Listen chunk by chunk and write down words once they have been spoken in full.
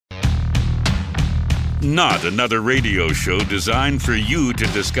Not another radio show designed for you to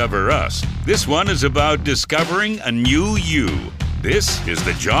discover us. This one is about discovering a new you. This is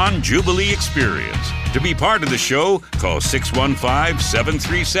the John Jubilee Experience. To be part of the show, call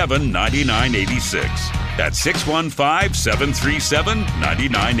 615-737-9986. That's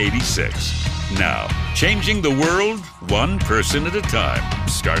 615-737-9986. Now, changing the world one person at a time,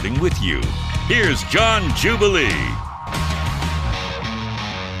 starting with you. Here's John Jubilee.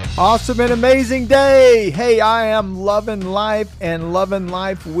 Awesome and amazing day. Hey, I am loving life and loving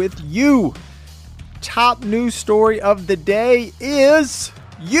life with you. Top news story of the day is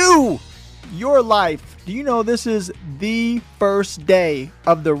your life. Do you know this is the first day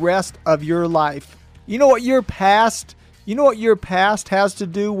of the rest of your life? You know what your past has to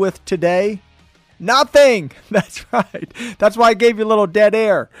do with today? Nothing. That's right. That's why I gave you a little dead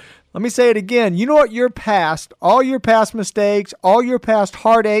air. Let me say it again. You know what your past, all your past mistakes, all your past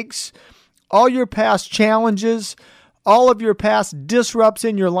heartaches, all your past challenges, all of your past disrupts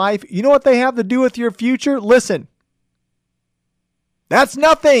in your life, you know what they have to do with your future? Listen. That's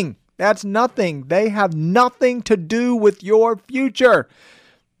nothing. That's nothing. They have nothing to do with your future.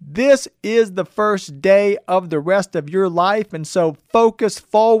 This is the first day of the rest of your life, and so focus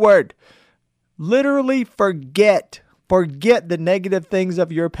forward. Literally forget the negative things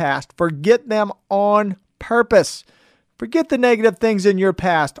of your past. Forget them on purpose. Forget the negative things in your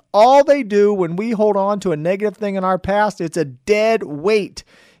past. All they do when we hold on to a negative thing in our past, it's a dead weight.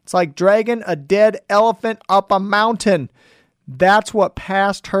 It's like dragging a dead elephant up a mountain. That's what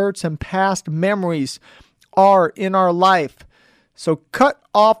past hurts and past memories are in our life. So cut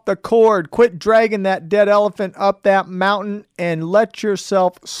off the cord. Quit dragging that dead elephant up that mountain and let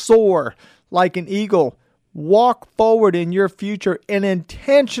yourself soar like an eagle. Walk forward in your future and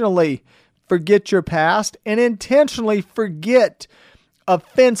intentionally forget your past and intentionally forget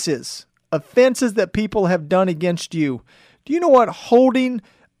offenses that people have done against you. Do you know what holding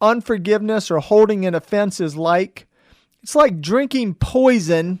unforgiveness or holding an offense is like? It's like drinking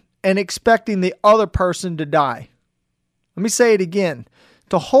poison and expecting the other person to die. Let me say it again.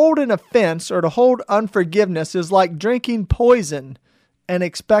 To hold an offense or to hold unforgiveness is like drinking poison and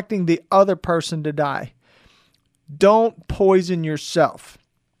expecting the other person to die. Don't poison yourself.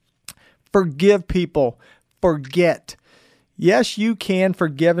 Forgive people. Forget. Yes, you can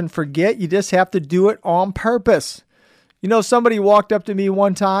forgive and forget. You just have to do it on purpose. You know, somebody walked up to me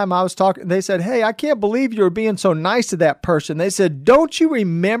one time. I was talking. They said, "Hey, I can't believe you were being so nice to that person." They said, "Don't you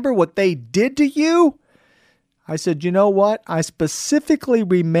remember what they did to you?" I said, "You know what? I specifically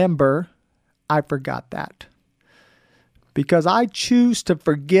remember I forgot that. Because I choose to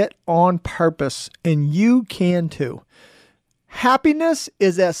forget on purpose, and you can too." Happiness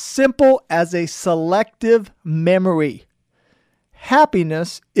is as simple as a selective memory.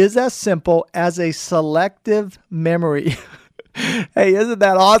 Happiness is as simple as a selective memory. Hey, isn't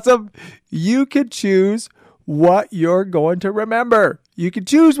that awesome? You can choose what you're going to remember. You can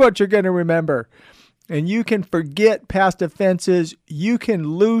choose what you're going to remember. And you can forget past offenses. You can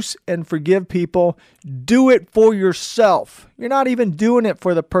loose and forgive people. Do it for yourself. You're not even doing it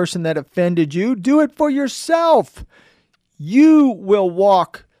for the person that offended you. Do it for yourself. You will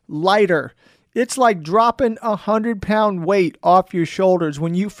walk lighter. It's like dropping 100-pound weight off your shoulders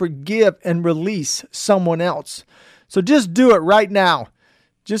when you forgive and release someone else. So just do it right now.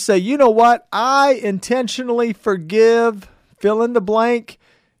 Just say, "You know what? I intentionally forgive, fill in the blank,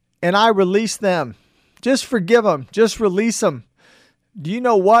 and I release them." Just forgive them. Just release them. Do you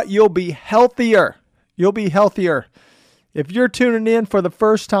know what? You'll be healthier. You'll be healthier. If you're tuning in for the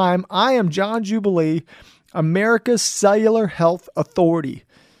first time, I am John Jubilee, America's Cellular Health Authority.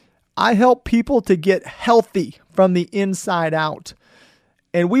 I help people to get healthy from the inside out.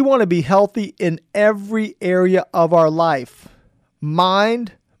 And we want to be healthy in every area of our life.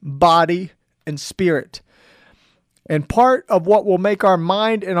 Mind, body, and spirit. And part of what will make our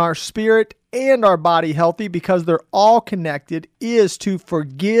mind and our spirit and our body healthy, because they're all connected, is to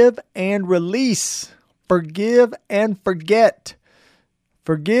forgive and release. Forgive and forget.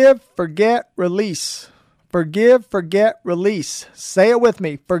 Forgive, forget, release. Forgive, forget, release. Say it with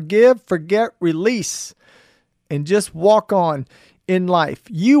me. Forgive, forget, release. And just walk on in life.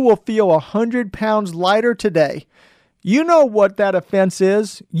 You will feel 100 pounds lighter today. You know what that offense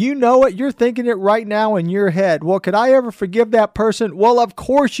is. You know it. You're thinking it right now in your head. Well, could I ever forgive that person? Well, of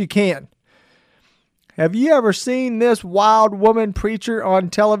course you can. Have you ever seen this wild woman preacher on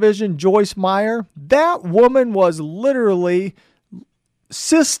television, Joyce Meyer? That woman was literally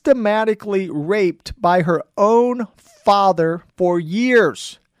systematically raped by her own father for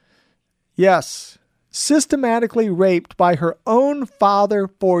years. Yes, systematically raped by her own father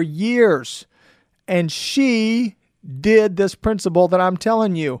for years. and she did this principle that I'm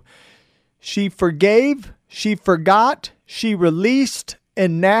telling you. She forgave, she forgot, she released,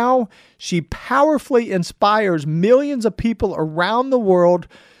 and now she powerfully inspires millions of people around the world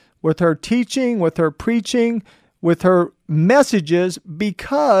with her teaching, with her preaching, with her messages,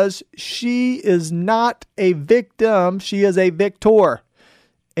 because she is not a victim, she is a victor.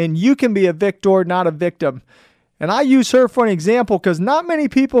 And you can be a victor, not a victim. And I use her for an example because not many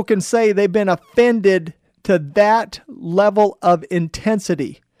people can say they've been offended to that level of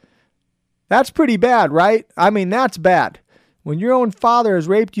intensity. That's pretty bad, right? I mean, that's bad. When your own father has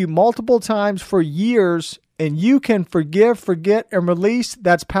raped you multiple times for years and you can forgive, forget, and release,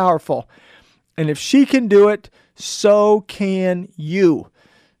 that's powerful. And if she can do it, so can you.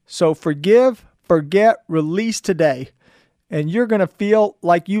 So forgive, forget, release today. And you're going to feel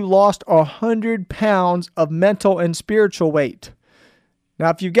like you lost 100 pounds of mental and spiritual weight.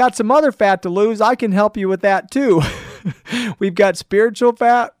 Now, if you've got some other fat to lose, I can help you with that too. We've got spiritual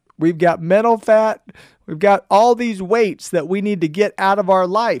fat. We've got mental fat. We've got all these weights that we need to get out of our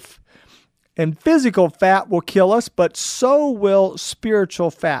life. And physical fat will kill us, but so will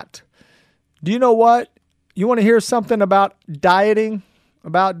spiritual fat. Do you know what? You want to hear something about dieting?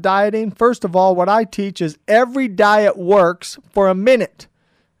 First of all, what I teach is every diet works for a minute.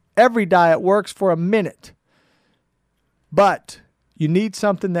 Every diet works for a minute. But you need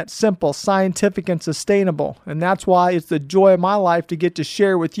something that's simple, scientific, and sustainable. And that's why it's the joy of my life to get to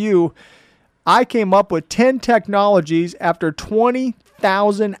share with you. I came up with 10 technologies after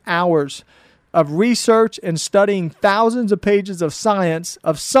 20,000 hours of research and studying thousands of pages of science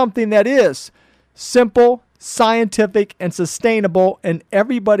of something that is simple, scientific, and sustainable, and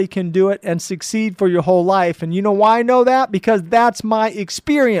everybody can do it and succeed for your whole life. And you know why I know that? Because that's my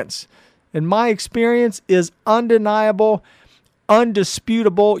experience. And my experience is undeniable,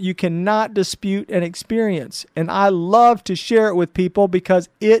 undisputable. You cannot dispute an experience. And I love to share it with people because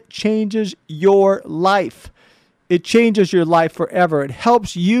it changes your life. It changes your life forever. It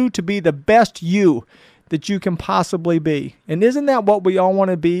helps you to be the best you that you can possibly be. And isn't that what we all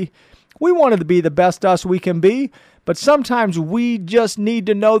want to be? We want to be the best us we can be, but sometimes we just need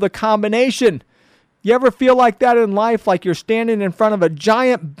to know the combination. You ever feel like that in life, like you're standing in front of a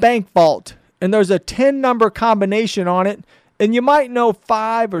giant bank vault and there's a 10-number combination on it, and you might know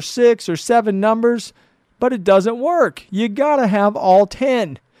 5 or 6 or 7 numbers, but it doesn't work. You got to have all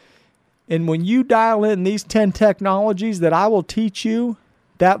 10. And when you dial in these 10 technologies that I will teach you,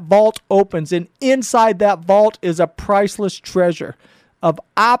 that vault opens, and inside that vault is a priceless treasure of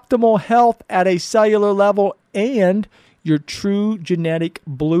optimal health at a cellular level and your true genetic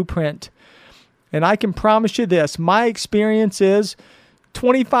blueprint. And I can promise you this, my experience is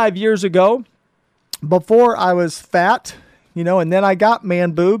 25 years ago, before I was fat, and then I got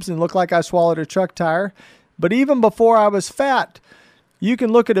man boobs and looked like I swallowed a truck tire. But even before I was fat, you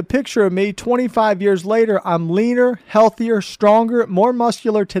can look at a picture of me 25 years later. I'm leaner, healthier, stronger, more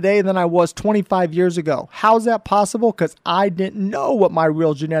muscular today than I was 25 years ago. How's that possible? Because I didn't know what my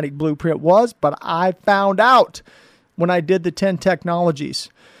real genetic blueprint was, but I found out when I did the 10 technologies.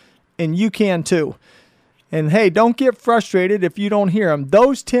 And you can too. And hey, don't get frustrated if you don't hear them.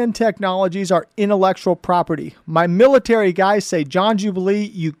 Those 10 technologies are intellectual property. My military guys say, John Jubilee,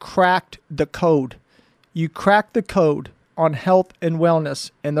 you cracked the code. You cracked the code on health and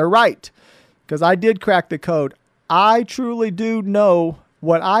wellness. And they're right, because I did crack the code. I truly do know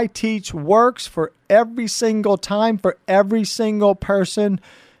what I teach works for every single time, for every single person.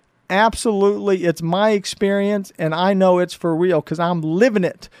 Absolutely, it's my experience, and I know it's for real because I'm living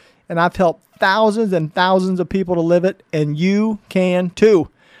it. And I've helped thousands and thousands of people to live it, and you can too.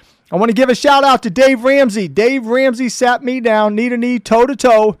 I want to give a shout out to Dave Ramsey. Dave Ramsey sat me down, knee to knee, toe to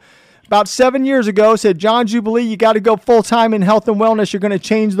toe, about 7 years ago, said, John Jubilee, you got to go full-time in health and wellness. You're going to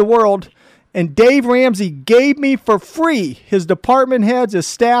change the world. And Dave Ramsey gave me for free his department heads, his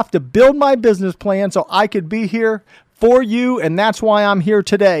staff, to build my business plan so I could be here for you, and that's why I'm here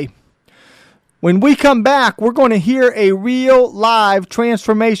today. When we come back, we're going to hear a real live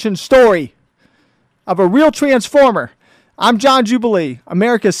transformation story of a real transformer. I'm John Jubilee,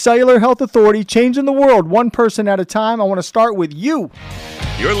 America's Cellular Health Authority, changing the world one person at a time. I want to start with you.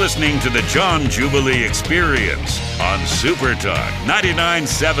 You're listening to the John Jubilee Experience on Super Talk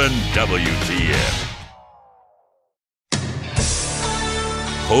 99.7 WTN.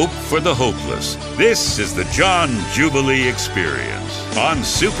 Hope for the hopeless. This is the John Jubilee Experience on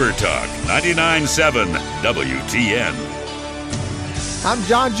Super Talk 99.7 WTN. I'm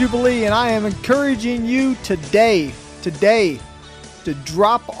John Jubilee, and I am encouraging you today to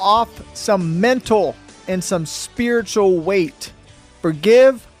drop off some mental and some spiritual weight.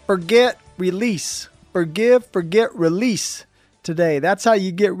 Forgive, forget, release. Forgive, forget, release today. That's how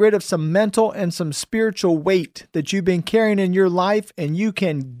you get rid of some mental and some spiritual weight that you've been carrying in your life, and you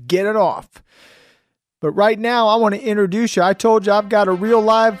can get it off. But right now, I want to introduce you. I told you I've got a real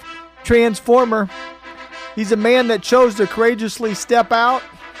live transformer. He's a man that chose to courageously step out,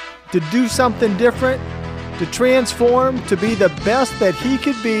 to do something different, to transform, to be the best that he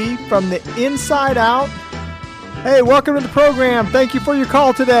could be from the inside out. Hey, welcome to the program. Thank you for your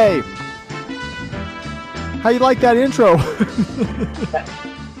call today. How you like that intro?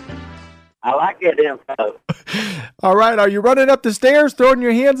 I like it info. All right. Are you running up the stairs, throwing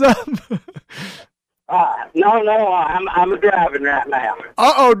your hands up? No, I'm driving right now.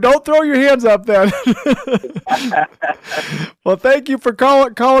 Uh-oh, don't throw your hands up then. Well, thank you for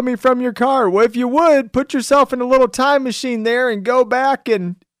calling me from your car. Well, if you would, put yourself in a little time machine there and go back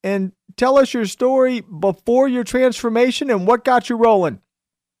and tell us your story before your transformation and what got you rolling.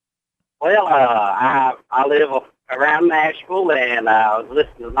 Well, I live around Nashville, and I was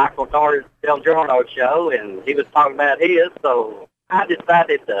listening to Michael Carter's Del Giorno show, and he was talking about his, so I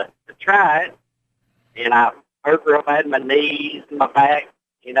decided to try it. And I hurt real bad in my knees, my back,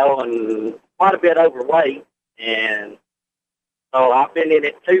 and quite a bit overweight. And so I've been in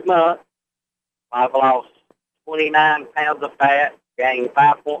it 2 months. I've lost 29 pounds of fat, gained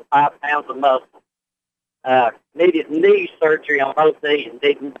 5.5 pounds of muscle. Needed knee surgery on both knees and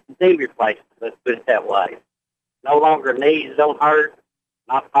did knee replacement, let's put it that way. No longer knees don't hurt,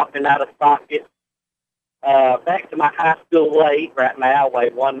 not popping out of socket. Back to my high school weight right now, I weigh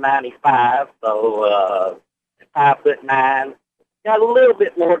 195, so 5'9". Got a little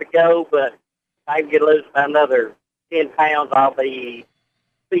bit more to go, but if I can get loose by another 10 pounds, I'll be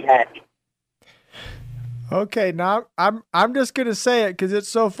happy. Okay, now I'm just gonna say it because it's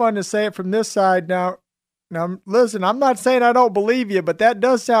so fun to say it from this side. Now, listen, I'm not saying I don't believe you, but that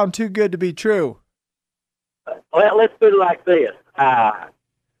does sound too good to be true. Well, let's put it like this.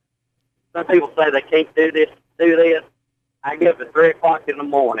 Some people say they can't do this. I get up at 3 o'clock in the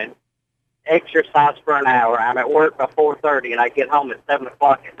morning, exercise for an hour. I'm at work by 4:30, and I get home at 7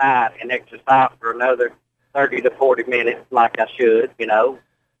 o'clock at night and exercise for another 30 to 40 minutes like I should, and,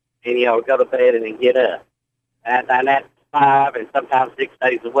 go to bed and then get up. And that's 5 and sometimes 6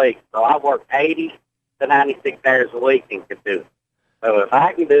 days a week. So I work 80 to 96 hours a week and can do it. So if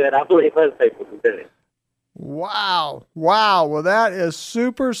I can do it, I believe other people can do it. Wow. Well, that is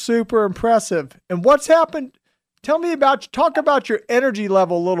super, super impressive. And what's happened? Talk about your energy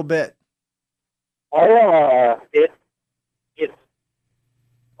level a little bit. Well, it's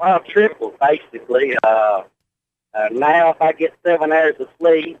tripled basically. Now if I get 7 hours of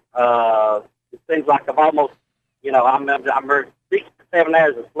sleep, it seems like I've almost, I'm 6 to 7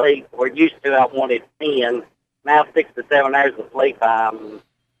 hours of sleep. We're used to, I wanted 10. Now 6 to 7 hours of sleep, I'm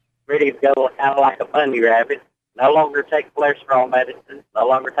ready to go kind of like a bunny rabbit. No longer take cholesterol medicine, no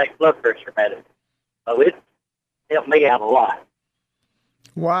longer take blood pressure medicine. So it's helped me out a lot.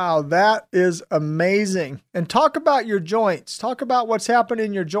 Wow, that is amazing. And talk about your joints. Talk about what's happening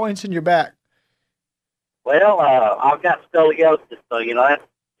in your joints and your back. Well, I've got scoliosis, so, your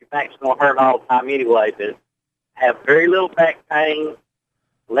back's going to hurt all the time anyway, but I have very little back pain.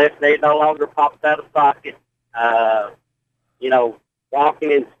 Left knee no longer pops out of socket.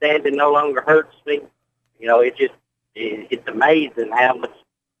 Walking and standing no longer hurts me. It's amazing how much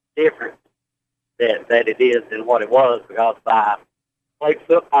different that it is than what it was, because I played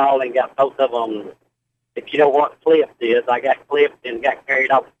football and got both of them. If you know what clipped is, I got clipped and got carried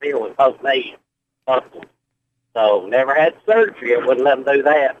off the field with both knees. So never had surgery. I wouldn't let them do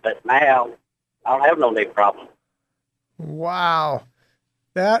that, but now I don't have no knee problem. Wow.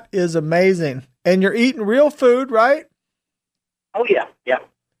 That is amazing. And you're eating real food, right? Oh, yeah.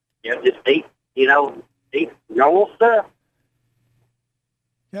 Just eat normal stuff.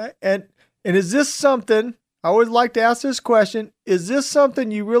 Okay. And is this something, I always like to ask this question, is this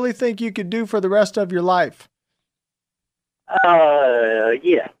something you really think you could do for the rest of your life?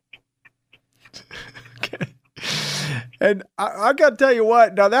 Yeah. Okay. And I got to tell you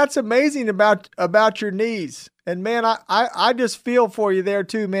what, now that's amazing about your knees. And man, I just feel for you there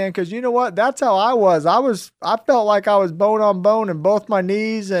too, man, because you know what? That's how I was. I felt like I was bone on bone in both my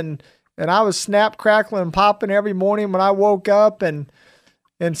knees, and I was snap, crackling, and popping every morning when I woke up. And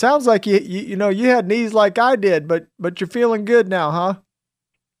sounds like you had knees like I did, but you're feeling good now, huh?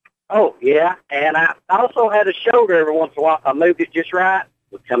 Oh yeah, and I also had a shoulder every once in a while. I moved it just right,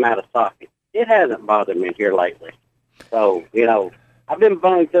 would come out of socket. It hasn't bothered me here lately. So I've been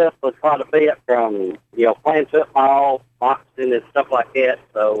bunged up with quite a bit from, playing football, boxing, and stuff like that.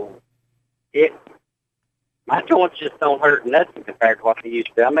 So my joints just don't hurt nothing compared to what they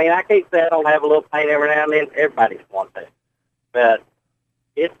used to. I mean, I can't say I don't have a little pain every now and then. Everybody's going to. But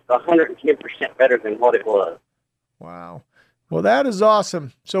it's 110% better than what it was. Wow. Well, that is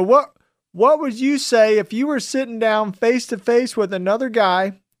awesome. So what would you say if you were sitting down face to face with another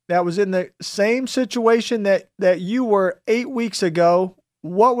guy that was in the same situation that you were 8 weeks ago?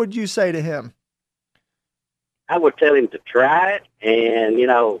 What would you say to him? I would tell him to try it, and, you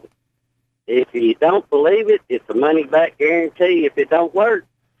know, if you don't believe it, it's a money-back guarantee if it don't work.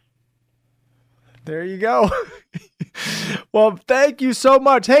 There you go. Well, thank you so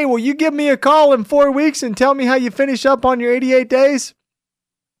much. Hey, will you give me a call in 4 weeks and tell me how you finish up on your 88 days?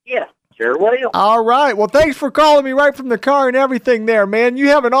 Yeah, sure will. All right. Well, thanks for calling me right from the car and everything there, man. You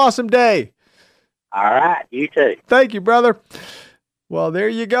have an awesome day. All right. You too. Thank you, brother. Well, there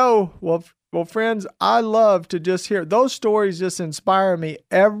you go. Well, friends, I love to just hear those stories. Just inspire me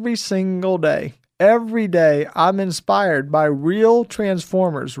every single day. Every day, I'm inspired by real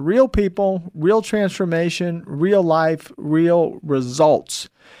transformers, real people, real transformation, real life, real results.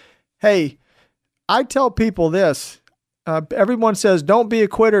 Hey, I tell people this. Everyone says, don't be a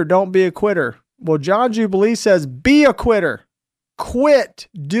quitter, don't be a quitter. Well, John Jubilee says, be a quitter. Quit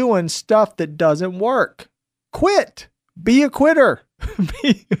doing stuff that doesn't work. Quit. Be a quitter.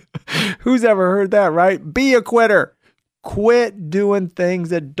 Who's ever heard that, right? Be a quitter. Quit doing things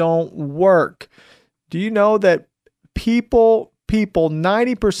that don't work. Do you know that people,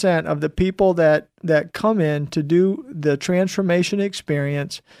 90% of the people that come in to do the transformation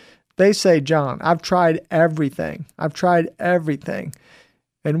experience, they say, John, I've tried everything. And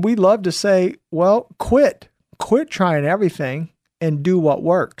we love to say, well, quit trying everything and do what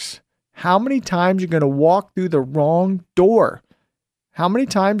works. How many times you're going to walk through the wrong door? How many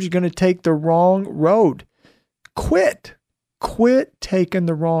times you're going to take the wrong road? Quit taking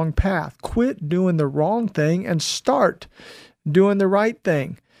the wrong path. Quit doing the wrong thing and start doing the right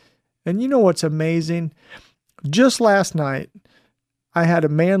thing. And you know what's amazing? Just last night, I had a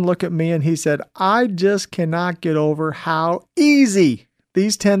man look at me and he said, I just cannot get over how easy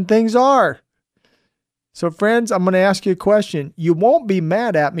these 10 things are. So friends, I'm going to ask you a question. You won't be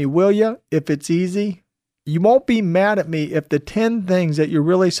mad at me, will you, if it's easy? You won't be mad at me if the 10 things that you're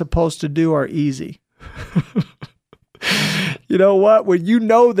really supposed to do are easy. You know what? When you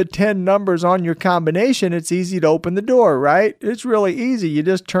know the 10 numbers on your combination, it's easy to open the door, right? It's really easy. You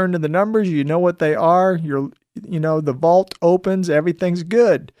just turn to the numbers. You know what they are. The vault opens. Everything's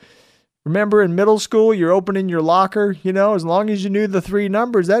good. Remember in middle school, you're opening your locker, as long as you knew the 3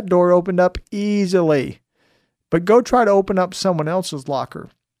 numbers, that door opened up easily. But go try to open up someone else's locker.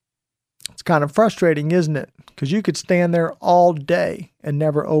 It's kind of frustrating, isn't it? Because you could stand there all day and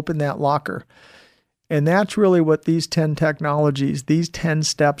never open that locker. And that's really what these 10 technologies, these 10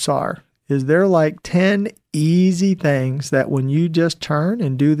 steps are, is they're like 10 easy things that when you just turn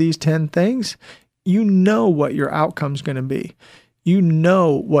and do these 10 things, you know what your outcome's going to be. You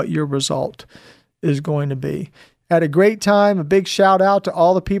know what your result is going to be. Had a great time. A big shout out to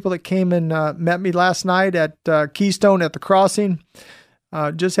all the people that came and met me last night at Keystone at the Crossing.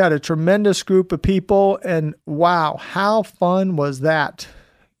 Just had a tremendous group of people, and wow, how fun was that?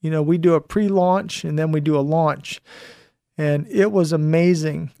 We do a pre-launch and then we do a launch, and it was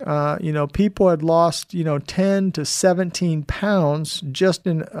amazing. People had lost, 10 to 17 pounds just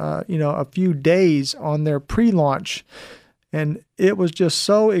in, a few days on their pre-launch. And it was just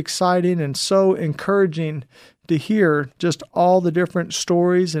so exciting and so encouraging to hear just all the different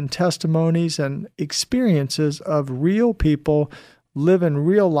stories and testimonies and experiences of real people living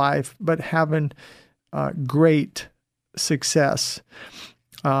real life, but having great success.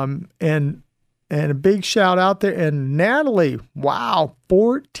 And a big shout out there. And Natalie, wow,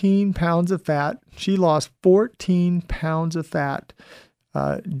 14 pounds of fat. She lost 14 pounds of fat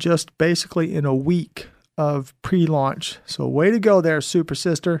just basically in a week of pre-launch. So way to go there, super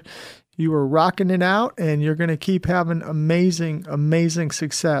sister. You were rocking it out, and you're going to keep having amazing, amazing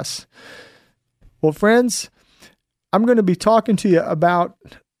success. Well, friends, I'm going to be talking to you about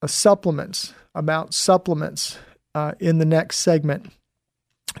supplements in the next segment.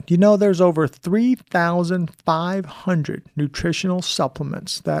 Do you know there's over 3,500 nutritional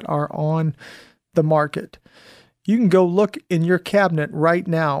supplements that are on the market? You can go look in your cabinet right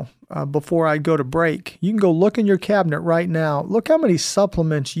now before I go to break. You can go look in your cabinet right now. Look how many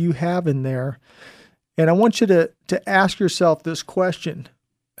supplements you have in there. And I want you to ask yourself this question.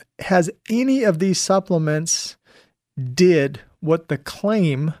 Has any of these supplements did what the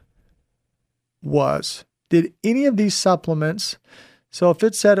claim was? Did any of these supplements... So if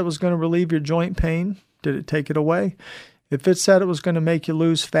it said it was going to relieve your joint pain, did it take it away? If it said it was going to make you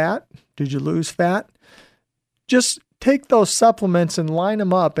lose fat, did you lose fat? Just take those supplements and line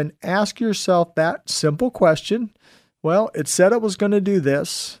them up and ask yourself that simple question. Well, it said it was going to do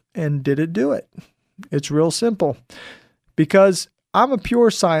this, and did it do it? It's real simple. Because I'm a pure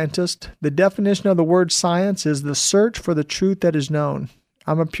scientist. The definition of the word science is the search for the truth that is known.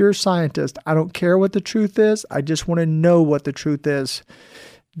 I'm a pure scientist. I don't care what the truth is. I just want to know what the truth is.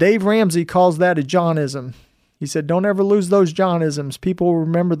 Dave Ramsey calls that a Johnism. He said, don't ever lose those Johnisms. People will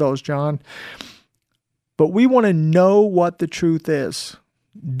remember those, John. But we want to know what the truth is.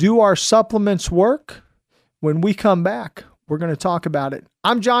 Do our supplements work? When we come back, we're going to talk about it.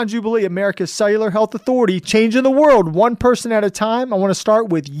 I'm John Jubilee, America's Cellular Health Authority, changing the world one person at a time. I want to start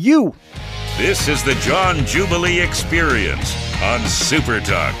with you. This is the John Jubilee Experience on Super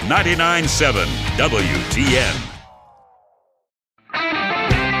Talk 99.7 WTN.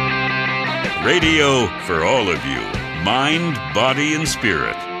 Radio for all of you, mind, body, and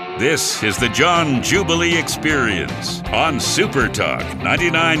spirit. This is the John Jubilee Experience on Super Talk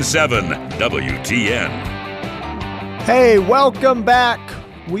 99.7 WTN. Hey, welcome back.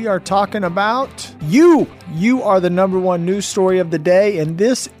 We are talking about you. You are the number one news story of the day, and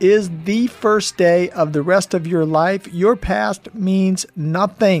this is the first day of the rest of your life. Your past means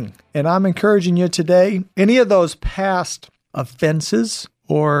nothing. And I'm encouraging you today, any of those past offenses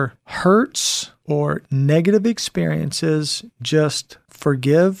or hurts or negative experiences, just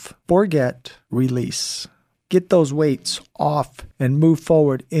forgive, forget, release. Get those weights off and move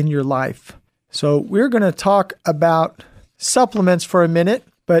forward in your life. So we're going to talk about supplements for a minute,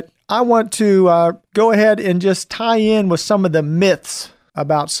 but I want to go ahead and just tie in with some of the myths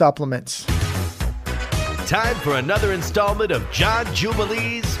about supplements. Time for another installment of John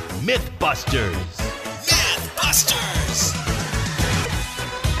Jubilee's Mythbusters. Mythbusters!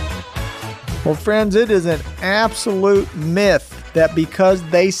 Well, friends, it is an absolute myth that because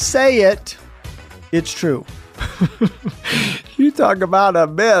they say it, it's true. You talk about a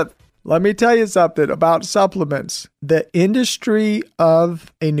myth. Let me tell you something about supplements. The industry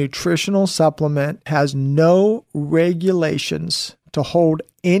of a nutritional supplement has no regulations to hold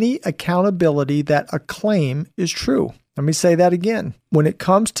any accountability that a claim is true. Let me say that again. When it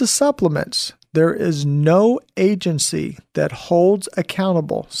comes to supplements, there is no agency that holds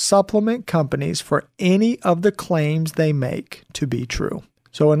accountable supplement companies for any of the claims they make to be true.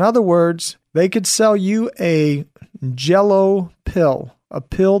 So in other words, they could sell you a Jell-O pill, a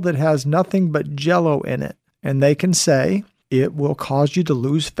pill that has nothing but Jell-O in it. And they can say it will cause you to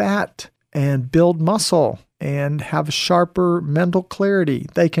lose fat and build muscle and have sharper mental clarity.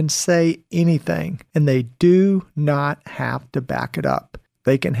 They can say anything, and they do not have to back it up.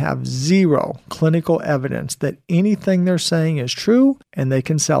 They can have zero clinical evidence that anything they're saying is true, and they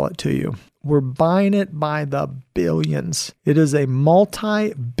can sell it to you. We're buying it by the billions. It is a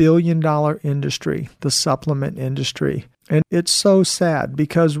multi-billion-dollar industry, the supplement industry. And it's so sad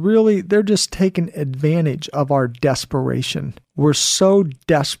because really they're just taking advantage of our desperation. We're so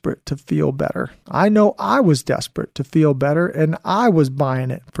desperate to feel better. I know I was desperate to feel better, and I was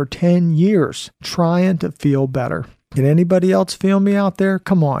buying it for 10 years, trying to feel better. Can anybody else feel me out there?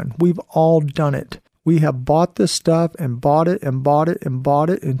 Come on, we've all done it. We have bought this stuff and bought it and bought it and bought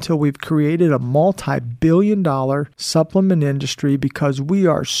it until we've created a multi-billion-dollar supplement industry because we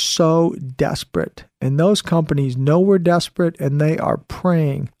are so desperate. And those companies know we're desperate, and they are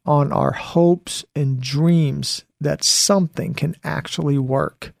preying on our hopes and dreams that something can actually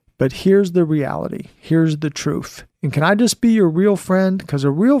work. But here's the reality. Here's the truth. And can I just be your real friend? Because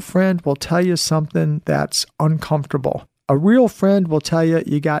a real friend will tell you something that's uncomfortable. A real friend will tell you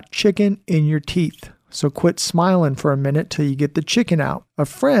you got chicken in your teeth. So quit smiling for a minute till you get the chicken out. A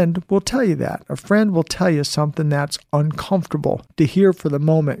friend will tell you that. A friend will tell you something that's uncomfortable to hear for the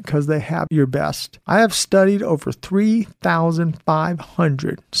moment because they have your best. I have studied over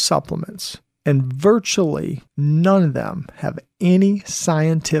 3,500 supplements, and virtually none of them have any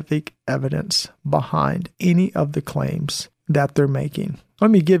scientific evidence behind any of the claims that they're making.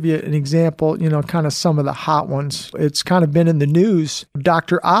 Let me give you an example, kind of some of the hot ones. It's kind of been in the news.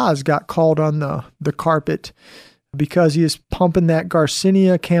 Dr. Oz got called on the carpet because he is pumping that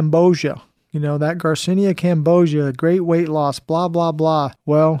Garcinia cambogia. That Garcinia cambogia, great weight loss, blah, blah, blah.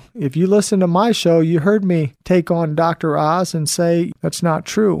 Well, if you listen to my show, you heard me take on Dr. Oz and say that's not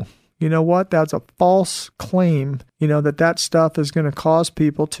true. You know what? That's a false claim, that stuff is going to cause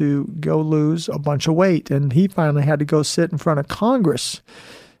people to go lose a bunch of weight. And he finally had to go sit in front of Congress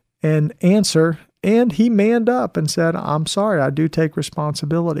and answer. And he manned up and said, I'm sorry, I do take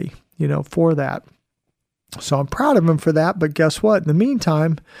responsibility, for that. So I'm proud of him for that. But guess what? In the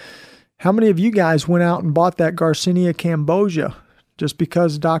meantime, how many of you guys went out and bought that Garcinia cambogia just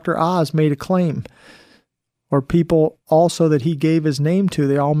because Dr. Oz made a claim? or people also that he gave his name to,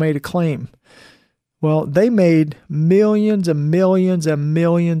 they all made a claim. Well, they made millions and millions and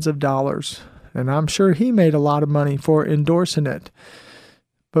millions of dollars. And I'm sure he made a lot of money for endorsing it.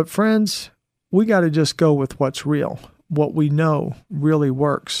 But friends, we got to just go with what's real, what we know really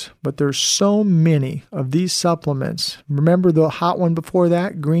works. But there's so many of these supplements. Remember the hot one before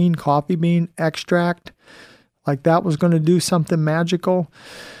that, green coffee bean extract? Like that was going to do something magical.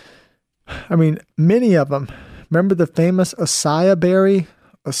 I mean, many of them. Remember the famous acai berry?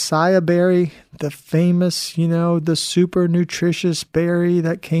 Acai berry, the famous, the super nutritious berry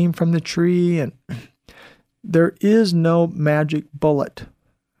that came from the tree. And there is no magic bullet.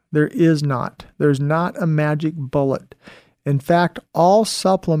 There is not. There's not a magic bullet. In fact, all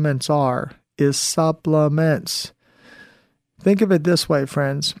supplements is supplements. Think of it this way,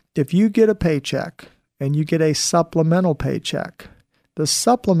 friends. If you get a paycheck and you get a supplemental paycheck, the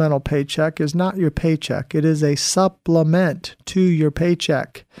supplemental paycheck is not your paycheck. It is a supplement to your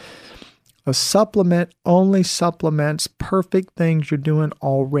paycheck. A supplement only supplements perfect things you're doing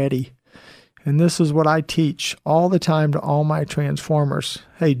already. And this is what I teach all the time to all my transformers.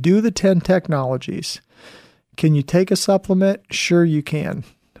 Hey, do the 10 technologies. Can you take a supplement? Sure you can.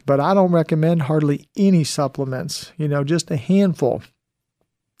 But I don't recommend hardly any supplements, just a handful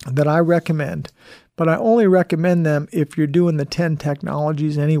that I recommend. But I only recommend them if you're doing the 10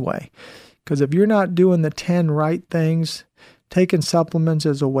 technologies anyway. Because if you're not doing the 10 right things, taking supplements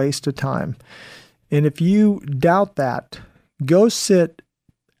is a waste of time. And if you doubt that, go sit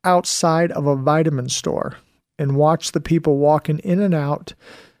outside of a vitamin store and watch the people walking in and out.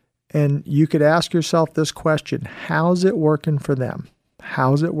 And you could ask yourself this question: how's it working for them?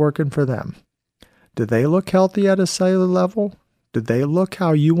 How's it working for them? Do they look healthy at a cellular level? Do they look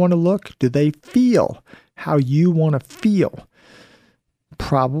how you want to look? Do they feel how you want to feel?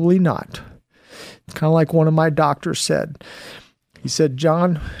 Probably not. It's kind of like one of my doctors said. He said,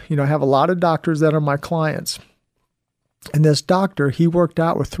 John, I have a lot of doctors that are my clients. And this doctor, he worked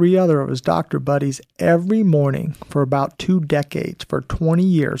out with 3 other of his doctor buddies every morning for about 2 decades, for 20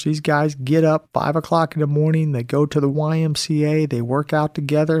 years. These guys get up 5 o'clock in the morning, they go to the YMCA, they work out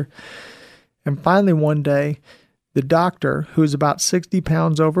together. And finally one day, the doctor, who's about 60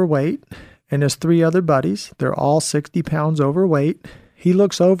 pounds overweight, and his 3 other buddies, they're all 60 pounds overweight, he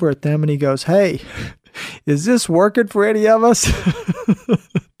looks over at them and he goes, hey, is this working for any of us?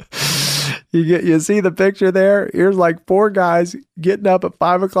 You see the picture there? Here's like 4 guys getting up at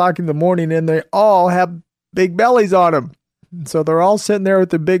 5 o'clock in the morning, and they all have big bellies on them. So they're all sitting there with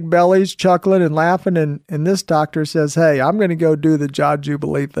their big bellies, chuckling and laughing. And this doctor says, hey, I'm going to go do the John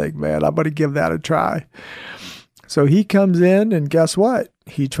Jubilee thing, man. I'm going to give that a try. So he comes in, and guess what?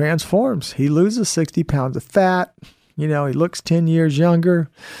 He transforms. He loses 60 pounds of fat. He looks 10 years younger.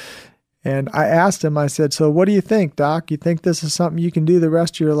 And I asked him, I said, so what do you think, Doc? You think this is something you can do the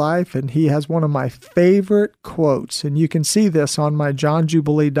rest of your life? And he has one of my favorite quotes. And you can see this on my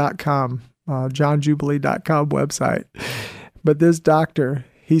johnjubilee.com website. But this doctor,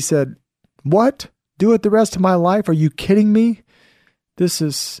 he said, what? Do it the rest of my life? Are you kidding me? This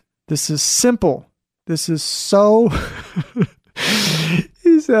is simple. This is so,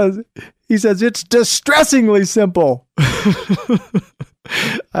 he says, it's distressingly simple.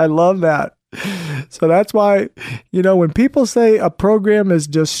 I love that. So that's why, when people say a program is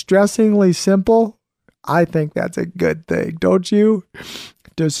distressingly simple, I think that's a good thing, don't you?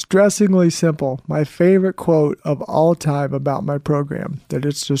 Distressingly simple. My favorite quote of all time about my program, that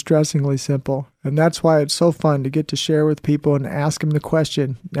it's distressingly simple. And that's why it's so fun to get to share with people and ask them the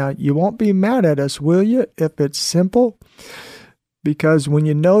question. Now, you won't be mad at us, will you, if it's simple? Because when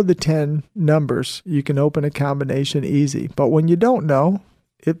you know the 10 numbers, you can open a combination easy. But when you don't know,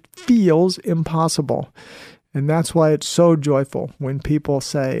 it feels impossible. And that's why it's so joyful when people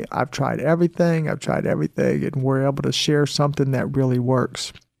say, I've tried everything, and we're able to share something that really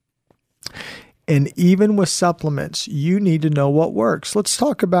works. And even with supplements, you need to know what works. Let's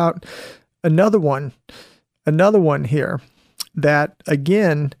talk about another one here that,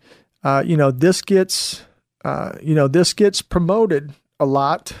 again, this gets promoted a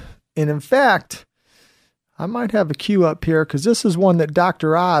lot. And in fact, I might have a cue up here because this is one that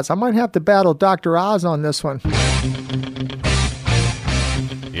Dr. Oz, I might have to battle Dr. Oz on this one.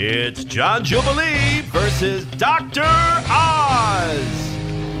 It's John Jubilee versus Dr. Oz.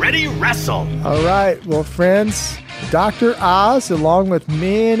 Ready, wrestle. All right. Well, friends, Dr. Oz, along with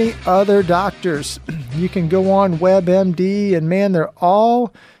many other doctors, you can go on WebMD, and man, they're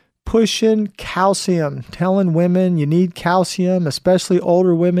all pushing calcium, telling women you need calcium, especially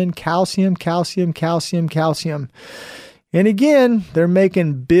older women, calcium. And again, they're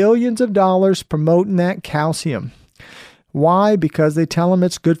making billions of dollars promoting that calcium. Why? Because they tell them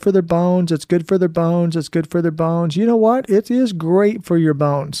it's good for their bones, it's good for their bones, it's good for their bones. You know what? It is great for your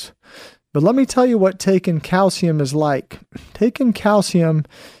bones. But let me tell you what taking calcium is like. Taking calcium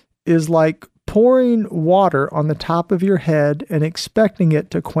is like pouring water on the top of your head and expecting it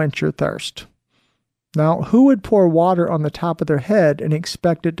to quench your thirst. Now, who would pour water on the top of their head and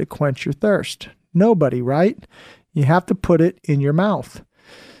expect it to quench your thirst? Nobody, right? You have to put it in your mouth.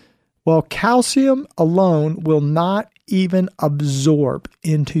 Well, calcium alone will not even absorb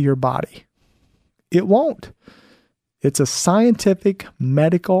into your body. It won't. It's a scientific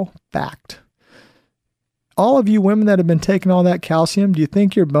medical fact. All of you women that have been taking all that calcium, do you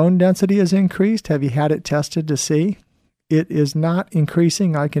think your bone density has increased? Have you had it tested to see? It is not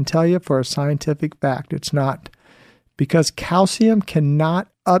increasing, I can tell you for a scientific fact. It's not. Because calcium cannot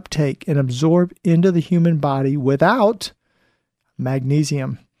uptake and absorb into the human body without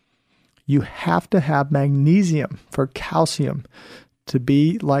magnesium. You have to have magnesium for calcium to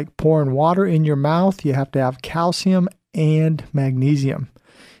be like pouring water in your mouth. You have to have calcium and magnesium.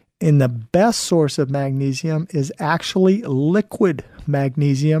 And the best source of magnesium is actually liquid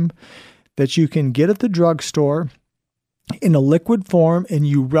magnesium that you can get at the drugstore in a liquid form, and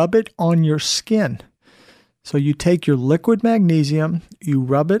you rub it on your skin. So you take your liquid magnesium, you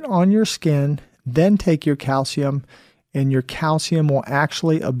rub it on your skin, then take your calcium, and your calcium will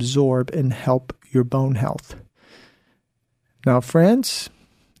actually absorb and help your bone health. Now, friends,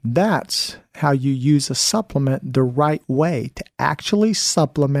 that's how you use a supplement the right way to actually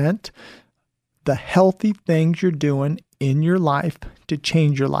supplement the healthy things you're doing in your life to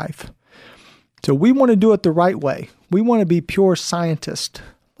change your life. So we want to do it the right way. We want to be pure scientists.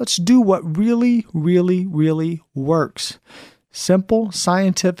 Let's do what really, really, really works. Simple,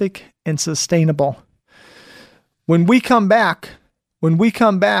 scientific, and sustainable. When we come back, I'm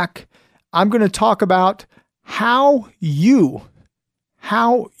going to talk about how you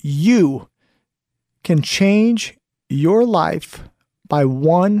can change your life by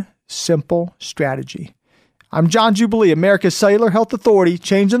one simple strategy. I'm John Jubilee, America's Cellular Health Authority,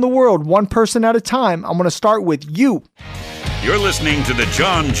 changing the world one person at a time. I'm going to start with you. You're listening to the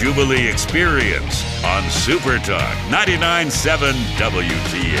John Jubilee Experience on Super Talk 99.7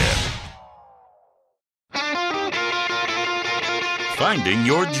 WTN. Finding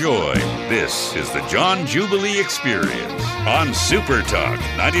your joy. This is the John Jubilee Experience on Super Talk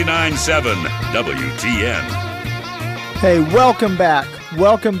 99.7 WTN. Hey, welcome back.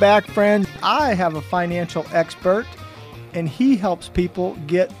 Welcome back, friends. I have a financial expert, and he helps people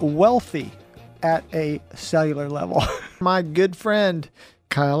get wealthy at a cellular level. My good friend,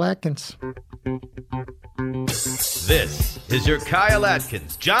 Kyle Atkins. This is your Kyle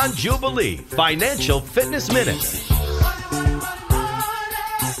Atkins, John Jubilee Financial Fitness Minute.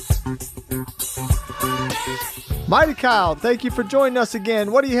 Mighty Kyle, thank you for joining us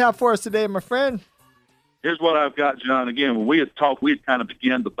again. What do you have for us today, my friend? Here's what I've got, John. Again, when we had talked, we had kind of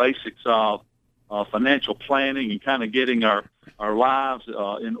began the basics of financial planning and kind of getting our lives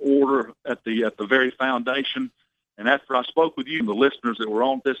in order at the very foundation. And after I spoke with you, the listeners that were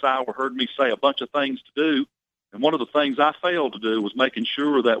on this hour heard me say a bunch of things to do. And one of the things I failed to do was making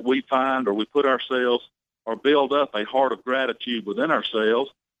sure that we find or we put ourselves or build up a heart of gratitude within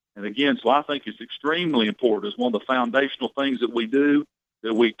ourselves. And again, so I think it's extremely important. It's one of the foundational things that we do,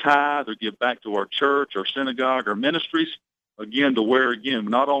 that we tithe or give back to our church, our synagogue, our ministries, again, to where, again,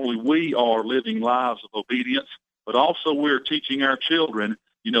 not only we are living lives of obedience, but also we're teaching our children,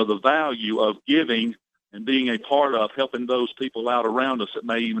 the value of giving and being a part of helping those people out around us that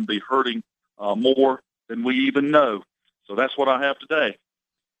may even be hurting more than we even know. So that's what I have today.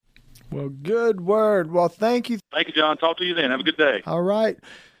 Well, good word. Well, thank you. Thank you, John. Talk to you then. Have a good day. All right.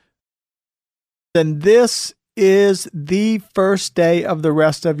 And this is the first day of the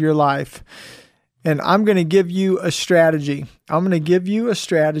rest of your life. And I'm going to give you a strategy. I'm going to give you a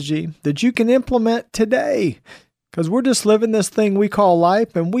strategy that you can implement today, because we're just living this thing we call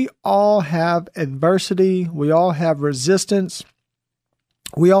life, and we all have adversity. We all have resistance.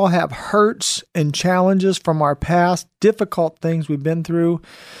 We all have hurts and challenges from our past, difficult things we've been through.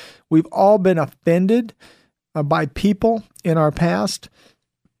 We've all been offended by people in our past.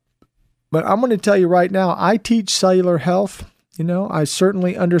 But I'm going to tell you right now, I teach cellular health. I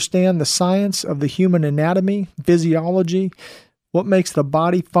certainly understand the science of the human anatomy, physiology, what makes the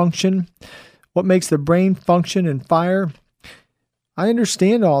body function, what makes the brain function and fire. I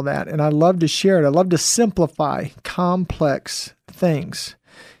understand all that, and I love to share it. I love to simplify complex things.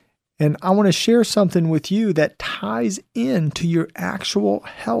 And I want to share something with you that ties into your actual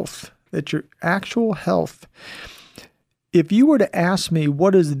health, if you were to ask me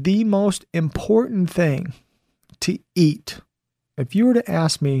what is the most important thing to eat, if you were to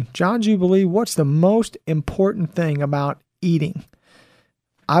ask me, John Jubilee, what's the most important thing about eating?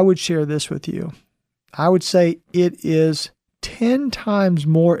 I would share this with you. I would say it is 10 times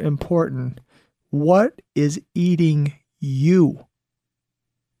more important what is eating you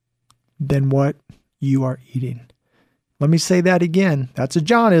than what you are eating. Let me say that again. That's a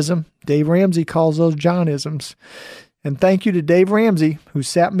Johnism. Dave Ramsey calls those Johnisms. And thank you to Dave Ramsey, who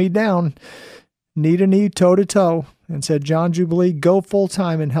sat me down knee to knee, toe to toe, and said, John Jubilee, go full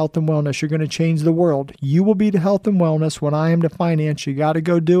time in health and wellness. You're going to change the world. You will be to health and wellness what I am to finance. You got to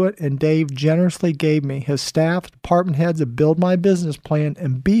go do it. And Dave generously gave me his staff, department heads to build my business plan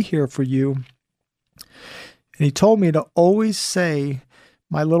and be here for you. And he told me to always say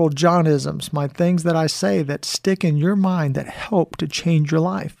my little Johnisms, my things that I say that stick in your mind that help to change your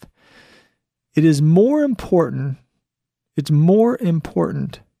life. It is more important. It's more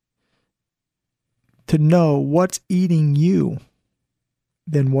important to know what's eating you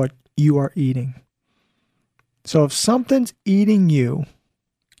than what you are eating. So if something's eating you,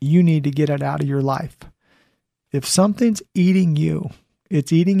 you need to get it out of your life. If something's eating you,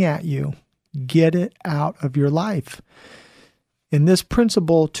 it's eating at you, get it out of your life. In this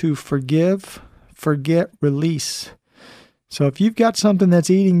principle to forgive, forget, release. So if you've got something that's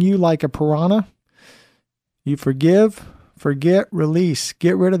eating you like a piranha, you forgive, forget, release.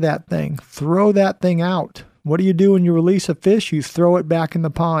 Get rid of that thing. Throw that thing out. What do you do when you release a fish? You throw it back in the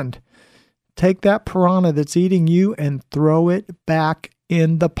pond. Take that piranha that's eating you and throw it back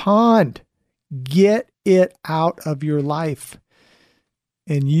in the pond. Get it out of your life.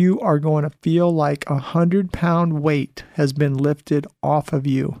 And you are going to feel like 100-pound weight has been lifted off of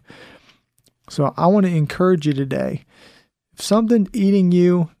you. So I want to encourage you today. If something's eating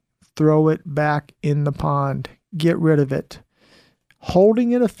you, throw it back in the pond. Get rid of it.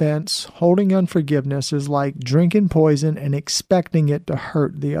 Holding an offense, holding unforgiveness is like drinking poison and expecting it to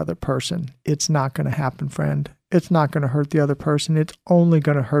hurt the other person. It's not going to happen, friend. It's not going to hurt the other person. It's only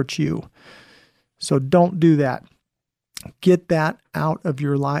going to hurt you. So don't do that. Get that out of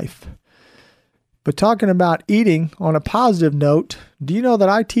your life. But talking about eating on a positive note, do you know that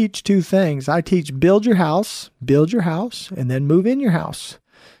I teach two things? I teach build your house, and then move in your house.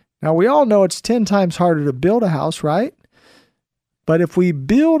 Now, we all know it's 10 times harder to build a house, right? But if we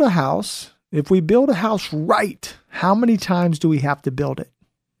build a house right, how many times do we have to build it?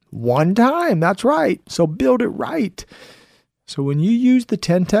 One time, that's right. So build it right. So when you use the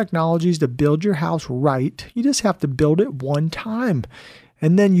 10 technologies to build your house right, you just have to build it one time.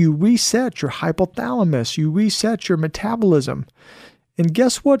 And then you reset your hypothalamus, you reset your metabolism. And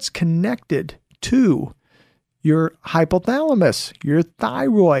guess what's connected to your hypothalamus, your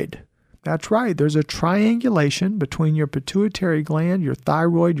thyroid? That's right. There's a triangulation between your pituitary gland, your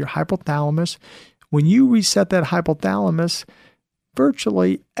thyroid, your hypothalamus. When you reset that hypothalamus,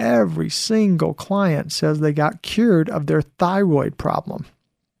 virtually every single client says they got cured of their thyroid problem.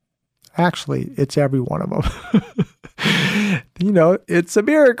 Actually, it's every one of them. It's a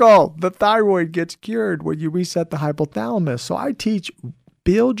miracle. The thyroid gets cured when you reset the hypothalamus. So I teach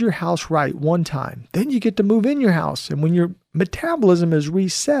build your house right one time. Then you get to move in your house. And when your metabolism is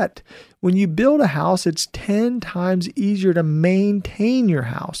reset, when you build a house, it's 10 times easier to maintain your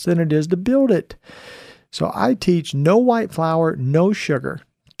house than it is to build it. So I teach no white flour, no sugar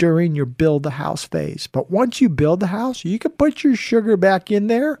during your build the house phase. But once you build the house, you can put your sugar back in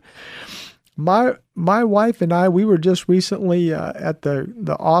there. My wife and I, we were just recently at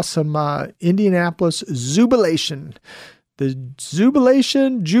the awesome Indianapolis Jubilation. The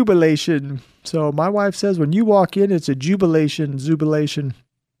Jubilation. So my wife says when you walk in, it's a jubilation.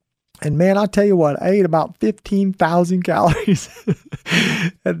 And man, I'll tell you what, I ate about 15,000 calories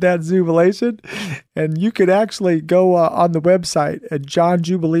at that Jubilation. And you could actually go on the website at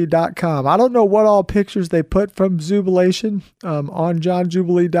johnjubilee.com. I don't know what all pictures they put from Jubilation on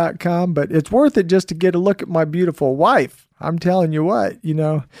johnjubilee.com, but it's worth it just to get a look at my beautiful wife. I'm telling you what,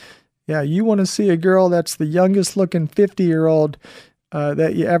 yeah, you want to see a girl that's the youngest looking 50-year-old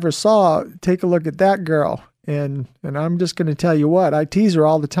that you ever saw, take a look at that girl. And I'm just going to tell you what, I tease her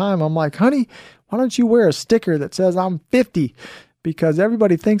all the time. I'm like, honey, why don't you wear a sticker that says I'm 50? Because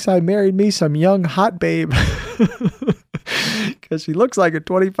everybody thinks I married me some young hot babe. Because she looks like a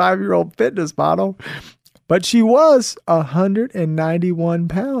 25-year-old fitness model. But she was 191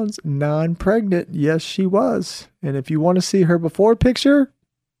 pounds, non-pregnant. Yes, she was. And if you want to see her before picture,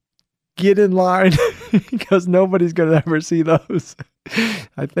 get in line because nobody's going to ever see those.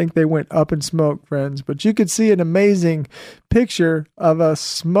 I think they went up in smoke, friends. But you could see an amazing picture of a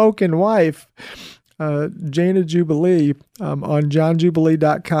smoking wife Jana Jubilee on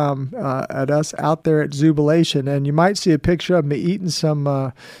johnjubilee.com at us out there at Zubilation. And you might see a picture of me eating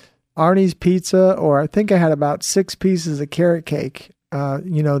some Arnie's pizza, or I think I had about 6 pieces of carrot cake,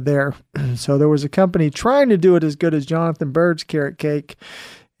 there. So there was a company trying to do it as good as Jonathan Bird's carrot cake.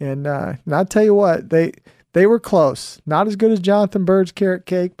 And I'll tell you what, they were close. Not as good as Jonathan Bird's carrot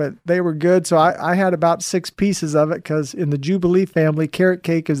cake, but they were good. So I had about 6 pieces of it because in the Jubilee family, carrot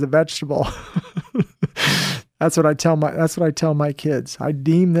cake is the vegetable. That's what I tell my kids. I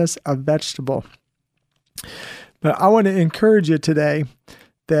deem this a vegetable. But I want to encourage you today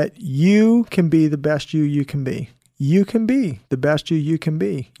that you can be the best you can be. You can be the best you can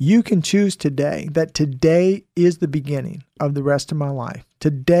be. You can choose today that today is the beginning of the rest of my life.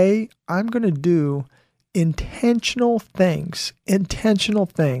 Today, I'm going to do intentional things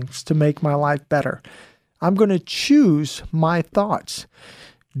to make my life better. I'm going to choose my thoughts.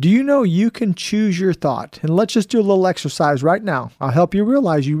 Do you know you can choose your thought? And let's just do a little exercise right now. I'll help you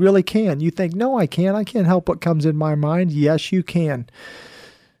realize you really can. You think, no, I can't. I can't help what comes in my mind. Yes, you can.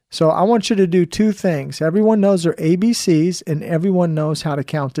 So I want you to do 2 things. Everyone knows their ABCs and everyone knows how to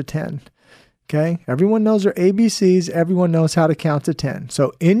count to 10. Okay? Everyone knows their ABCs. Everyone knows how to count to 10.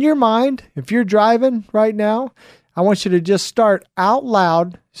 So in your mind, if you're driving right now, I want you to just start out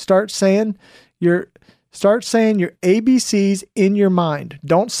loud. Start saying your ABCs in your mind.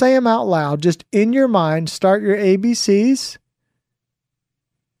 Don't say them out loud. Just in your mind, start your ABCs.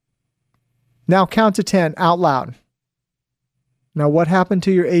 Now count to 10 out loud. Now, what happened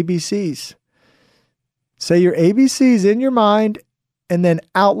to your ABCs? Say your ABCs in your mind and then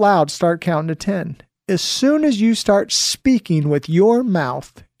out loud start counting to 10. As soon as you start speaking with your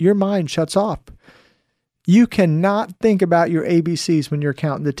mouth, your mind shuts off. You cannot think about your ABCs when you're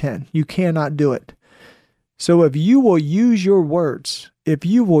counting to 10. You cannot do it. So if you will use your words, to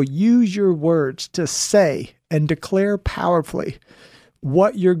say and declare powerfully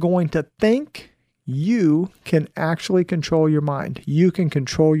what you're going to think, you can actually control your mind. You can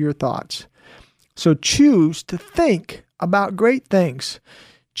control your thoughts. So choose to think about great things.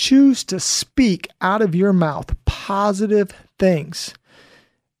 Choose to speak out of your mouth positive things.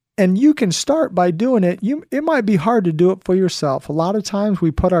 And you can start by doing it. It might be hard to do it for yourself. A lot of times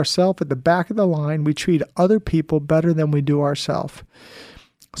we put ourselves at the back of the line. We treat other people better than we do ourselves.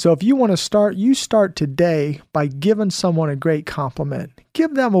 So if you want to start, you start today by giving someone a great compliment.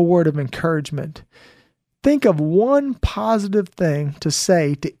 Give them a word of encouragement. Think of one positive thing to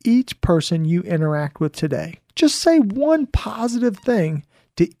say to each person you interact with today. Just say one positive thing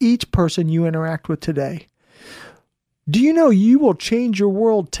to each person you interact with today. Do you know you will change your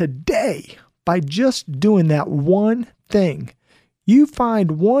world today by just doing that one thing? You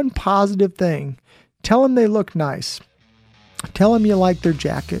find one positive thing. Tell them they look nice. Tell them you like their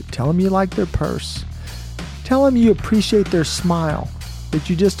jacket. Tell them you like their purse. Tell them you appreciate their smile, that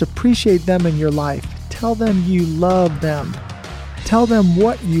you just appreciate them in your life. Tell them you love them. Tell them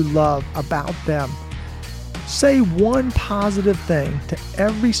what you love about them. Say one positive thing to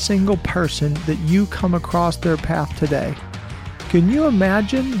every single person that you come across their path today. Can you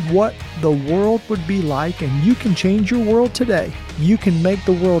imagine what the world would be like? And you can change your world today. You can make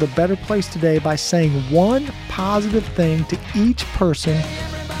the world a better place today by saying one positive thing to each person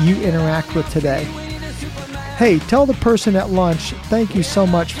you interact with today. Hey, tell the person at lunch, thank you so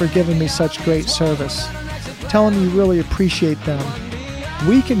much for giving me such great service. Tell them you really appreciate them.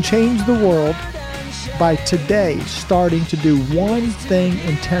 We can change the world by today starting to do one thing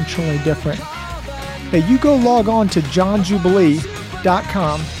intentionally different. Hey, you go log on to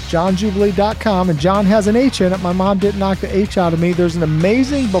johnjubilee.com, johnjubilee.com, and John has an H in it. My mom didn't knock the H out of me. There's an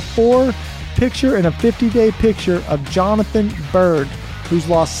amazing before picture and a 50-day picture of Jonathan Bird, who's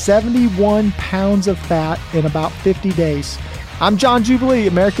lost 71 pounds of fat in about 50 days. I'm John Jubilee,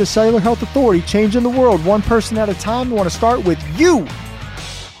 America's Cellular Health Authority, changing the world one person at a time. I want to start with you.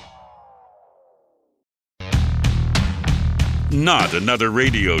 Not another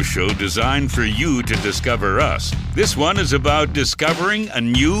radio show designed for you to discover us. This one is about discovering a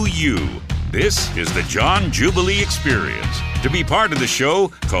new you. This is the John Jubilee Experience. To be part of the show,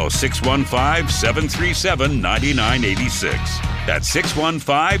 call 615-737-9986. That's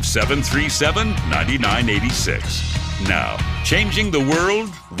 615-737-9986. Now, changing the world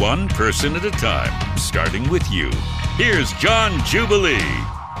one person at a time, starting with you. Here's John Jubilee.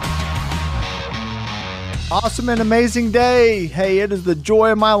 Awesome and amazing day. Hey, it is the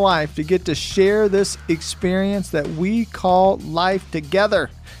joy of my life to get to share this experience that we call life together.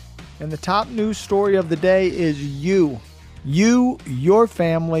 And the top news story of the day is you. You, your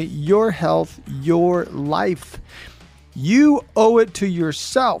family, your health, your life. You owe it to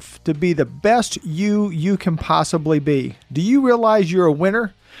yourself to be the best you can possibly be. Do you realize you're a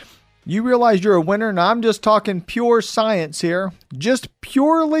winner? You realize you're a winner? Now, I'm just talking pure science here. Just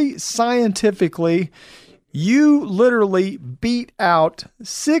purely scientifically, you literally beat out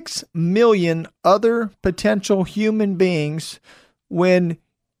 6 million other potential human beings when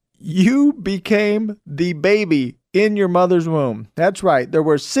you became the baby in your mother's womb. That's right. There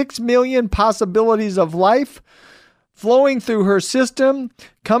were 6 million possibilities of life flowing through her system,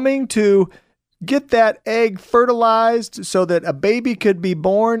 coming to get that egg fertilized so that a baby could be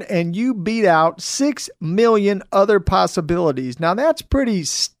born, and you beat out 6 million other possibilities. Now, that's pretty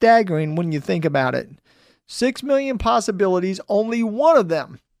staggering when you think about it. 6 million possibilities, only one of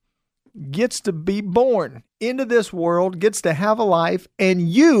them gets to be born into this world, gets to have a life, and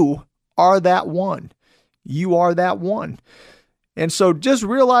you are that one. You are that one. And so just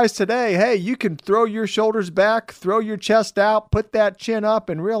realize today, hey, you can throw your shoulders back, throw your chest out, put that chin up,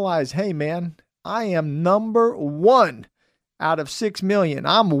 and realize, hey, man, I am number one out of 6 million.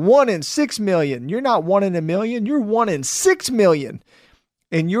 I'm 1 in 6 million. You're not 1 in a million. You're 1 in 6 million.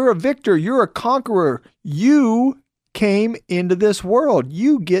 And you're a victor. You're a conqueror. You came into this world.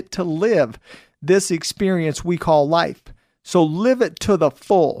 You get to live this experience we call life. So live it to the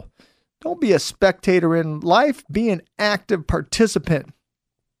full. Don't be a spectator in life. Be an active participant.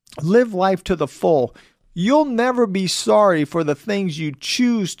 Live life to the full. You'll never be sorry for the things you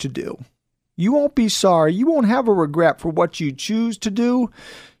choose to do. You won't be sorry. You won't have a regret for what you choose to do,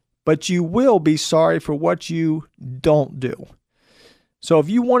 but you will be sorry for what you don't do. So if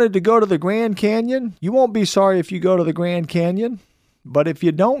you wanted to go to the Grand Canyon, you won't be sorry if you go to the Grand Canyon, but if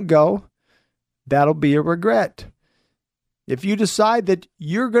you don't go, that'll be a regret. If you decide that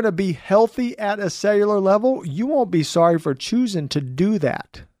you're going to be healthy at a cellular level, you won't be sorry for choosing to do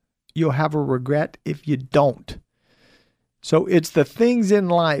that. You'll have a regret if you don't. So it's the things in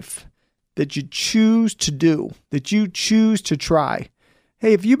life that you choose to do, that you choose to try.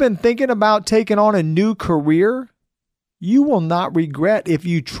 Hey, if you've been thinking about taking on a new career, you will not regret if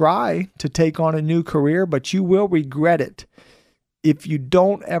you try to take on a new career, but you will regret it if you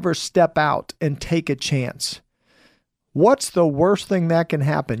don't ever step out and take a chance. What's the worst thing that can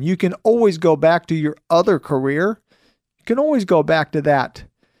happen? You can always go back to your other career. You can always go back to that.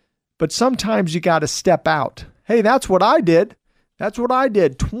 But sometimes you got to step out. Hey, that's what I did. That's what I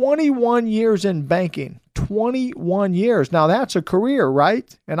did. 21 years in banking. 21 years. Now that's a career,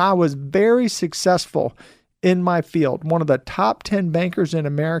 right? And I was very successful in my field. One of the top 10 bankers in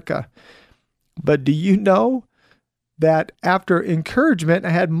America. But do you know that after encouragement, I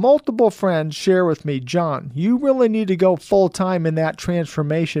had multiple friends share with me, John, you really need to go full time in that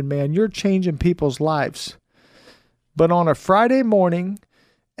transformation, man. You're changing people's lives. But on a Friday morning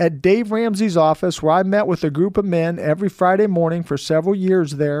at Dave Ramsey's office, where I met with a group of men every Friday morning for several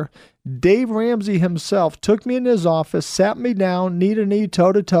years there, Dave Ramsey himself took me in his office, sat me down, knee to knee,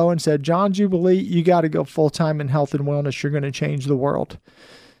 toe to toe, and said, John Jubilee, you got to go full time in health and wellness. You're going to change the world.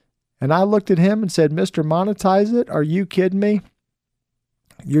 And I looked at him and said, Mr. Monetize It, are you kidding me?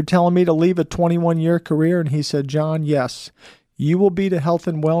 You're telling me to leave a 21-year career? And he said, John, yes, you will be to health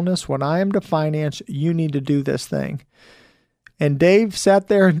and wellness. When I am to finance, you need to do this thing. And Dave sat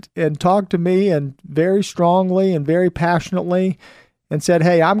there and talked to me and very strongly and very passionately and said,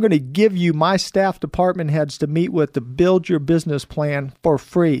 hey, I'm going to give you my staff department heads to meet with to build your business plan for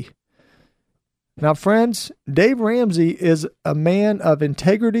free. Now, friends, Dave Ramsey is a man of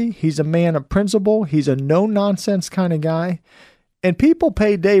integrity. He's a man of principle. He's a no-nonsense kind of guy. And people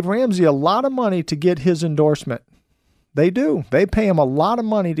pay Dave Ramsey a lot of money to get his endorsement. They do. They pay him a lot of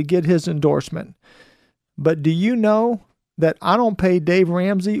money to get his endorsement. But do you know that I don't pay Dave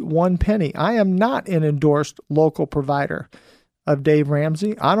Ramsey 1 penny? I am not an endorsed local provider of Dave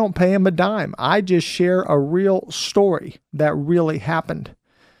Ramsey. I don't pay him a dime. I just share a real story that really happened.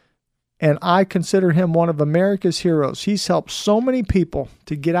 And I consider him one of America's heroes. He's helped so many people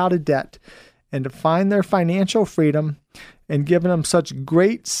to get out of debt and to find their financial freedom and given them such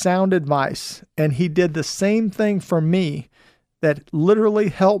great sound advice. And he did the same thing for me that literally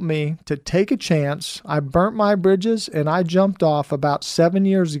helped me to take a chance. I burnt my bridges and I jumped off about 7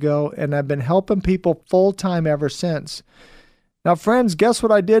 years ago, and I've been helping people full time ever since. Now, friends, guess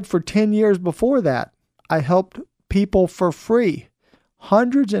what I did for 10 years before that? I helped people for free.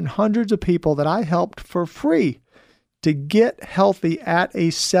 Hundreds and hundreds of people that I helped for free to get healthy at a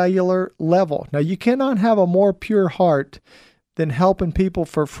cellular level. Now, you cannot have a more pure heart than helping people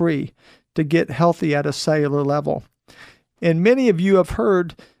for free to get healthy at a cellular level. And many of you have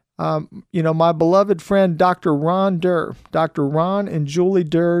heard, my beloved friend, Dr. Ron Durr, Dr. Ron and Julie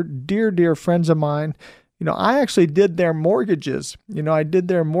Durr, dear, dear friends of mine. I actually did their mortgages. I did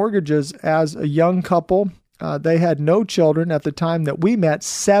their mortgages as a young couple. They had no children at the time that we met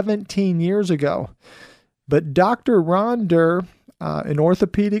 17 years ago. But Dr. Ron Durr, an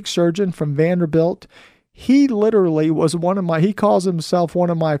orthopedic surgeon from Vanderbilt, he literally was he calls himself one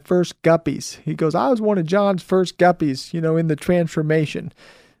of my first guppies. He goes, I was one of John's first guppies, in the transformation.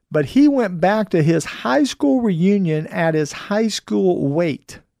 But he went back to his high school reunion at his high school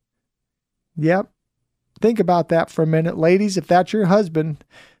weight. Yep. Think about that for a minute. Ladies, if that's your husband,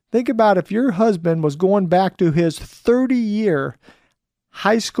 think about if your husband was going back to his 30-year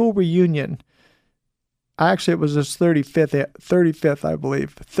high school reunion. Actually, it was his 35th, I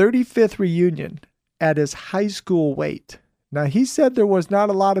believe. 35th reunion at his high school weight. Now, he said there was not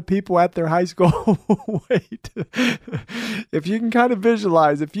a lot of people at their high school weight. If you can kind of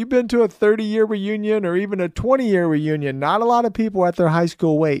visualize, if you've been to a 30-year reunion or even a 20-year reunion, not a lot of people at their high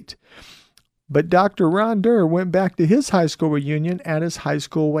school weight. But Dr. Ron Durr went back to his high school reunion at his high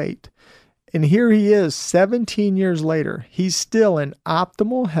school weight. And here he is 17 years later. He's still in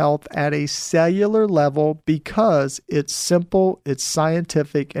optimal health at a cellular level because it's simple, it's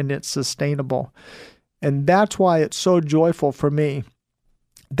scientific, and it's sustainable. And that's why it's so joyful for me.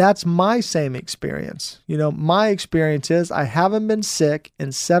 That's my same experience. My experience is I haven't been sick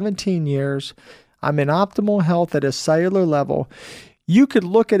in 17 years. I'm in optimal health at a cellular level. You could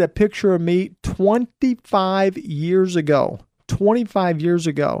look at a picture of me 25 years ago,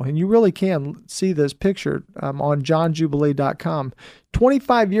 and you really can see this picture on johnjubilee.com.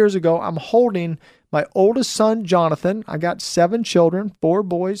 25 years ago, I'm holding my oldest son, Jonathan. I got 7 children, 4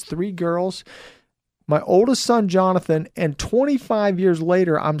 boys, 3 girls. My oldest son, Jonathan, and 25 years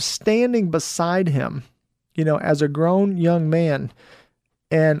later, I'm standing beside him, as a grown young man.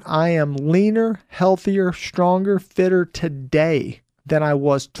 And I am leaner, healthier, stronger, fitter today than I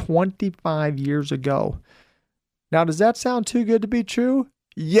was 25 years ago. Now, does that sound too good to be true?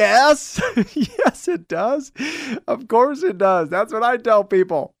 Yes. Yes, it does. Of course it does. That's what I tell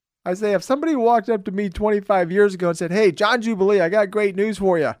people. I say, if somebody walked up to me 25 years ago and said, hey, John Jubilee, I got great news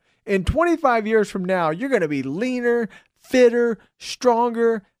for you. In 25 years from now, you're going to be leaner, fitter,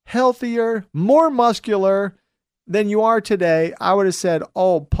 stronger, healthier, more muscular than you are today. I would have said,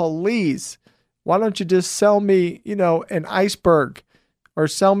 oh, please, why don't you just sell me, an iceberg or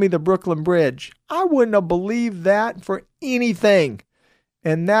sell me the Brooklyn Bridge? I wouldn't have believed that for anything.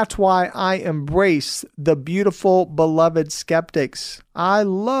 And that's why I embrace the beautiful, beloved skeptics. I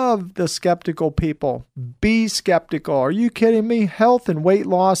love the skeptical people. Be skeptical. Are you kidding me? Health and weight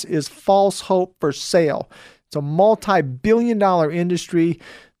loss is false hope for sale. It's a multi-billion-dollar industry.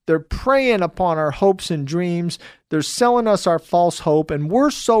 They're preying upon our hopes and dreams. They're selling us our false hope, and we're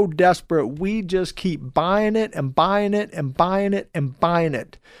so desperate, we just keep buying it and buying it and buying it and buying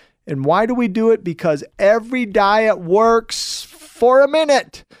it. And why do we do it? Because every diet works for a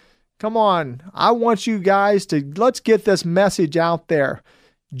minute. Come on. I want you guys let's get this message out there.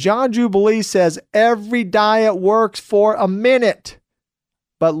 John Jubilee says every diet works for a minute,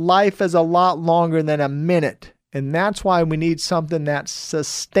 but life is a lot longer than a minute. And that's why we need something that's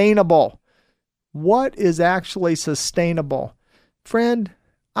sustainable. What is actually sustainable? Friend,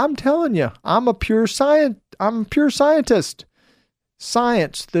 I'm telling you, I'm a pure scientist.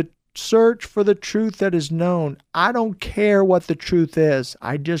 Science, the search for the truth that is known. I don't care what the truth is.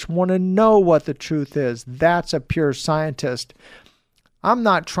 I just want to know what the truth is. That's a pure scientist. I'm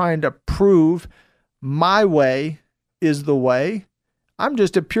not trying to prove my way is the way. I'm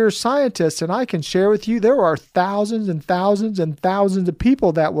just a pure scientist, and I can share with you there are thousands and thousands and thousands of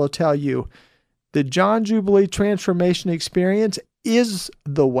people that will tell you the John Jubilee transformation experience is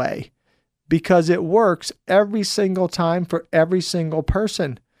the way because it works every single time for every single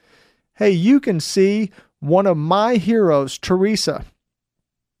person. Hey, you can see one of my heroes, Teresa,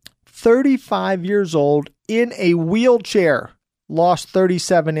 35 years old, in a wheelchair, lost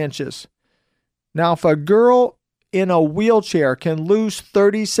 37 inches. Now, if a girl in a wheelchair can lose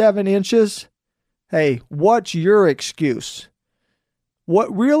 37 inches, hey, what's your excuse?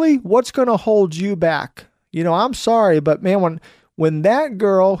 What's going to hold you back? I'm sorry, but man, when that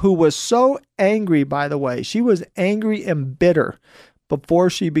girl who was so angry, by the way, she was angry and bitter before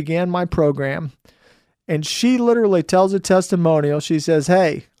she began my program, and she literally tells a testimonial. She says,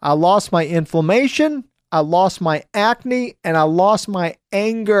 hey, I lost my inflammation, I lost my acne, and I lost my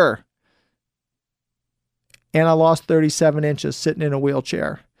anger. And I lost 37 inches sitting in a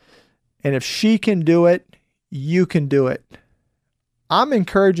wheelchair. And if she can do it, you can do it. I'm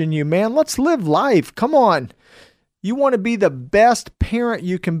encouraging you, man. Let's live life. Come on. You want to be the best parent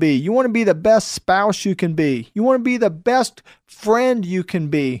you can be. You want to be the best spouse you can be. You want to be the best friend you can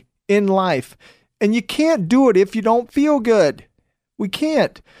be in life. And you can't do it if you don't feel good. We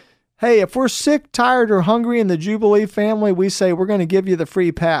can't. Hey, if we're sick, tired, or hungry in the Jubilee family, we say we're going to give you the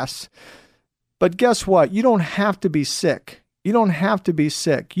free pass. But guess what? You don't have to be sick. You don't have to be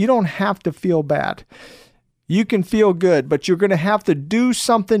sick. You don't have to feel bad. You can feel good, but you're going to have to do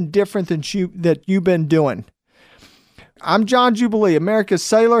something different than you've been doing. I'm John Jubilee, America's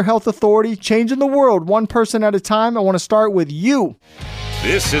Cellular Health Authority, changing the world one person at a time. I want to start with you.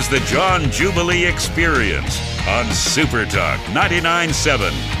 This is the John Jubilee Experience on Super Talk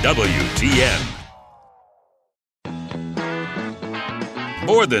 99.7 WTN.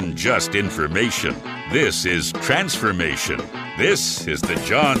 More than just information, this is transformation. This is the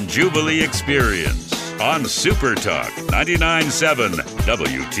John Jubilee Experience on Super Talk 99.7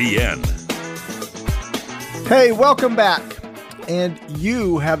 WTN. Hey, welcome back. And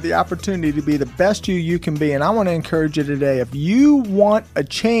you have the opportunity to be the best you can be. And I want to encourage you today, if you want a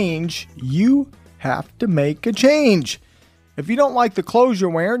change, you have to make a change. If you don't like the clothes you're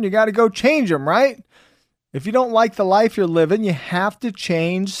wearing, you got to go change them, right? If you don't like the life you're living, you have to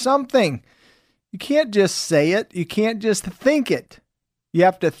change something. You can't just say it. You can't just think it. You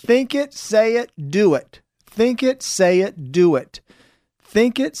have to think it, say it, do it. Think it, say it, do it.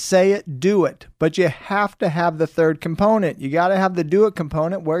 Think it, say it, do it. But you have to have the third component. You got to have the do it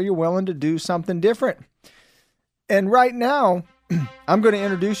component where you're willing to do something different. And right now, I'm going to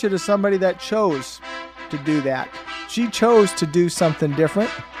introduce you to somebody that chose to do that. She chose to do something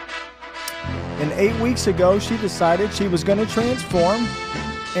different. And 8 weeks ago, she decided she was going to transform.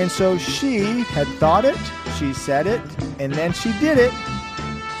 And so she had thought it, she said it, and then she did it.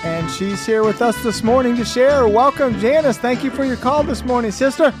 And she's here with us this morning to share. Welcome, Janice. Thank you for your call this morning,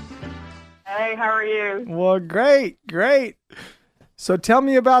 sister. Hey, how are you? Well, great. So tell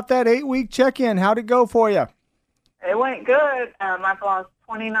me about that 8-week check-in. How'd it go for you? It went good. I've lost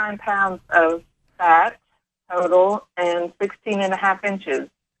 29 pounds of fat total and 16 and a half inches.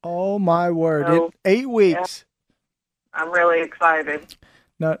 Oh, my word. So, 8 weeks. Yeah, I'm really excited.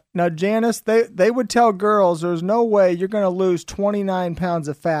 Now, Janice, they would tell girls there's no way you're going to lose 29 pounds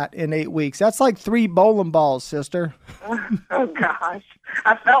of fat in 8 weeks. That's like 3 bowling balls, sister. Oh, gosh.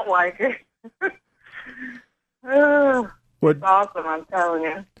 I felt like it. It's awesome, I'm telling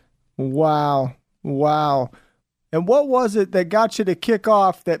you. Wow. And what was it that got you to kick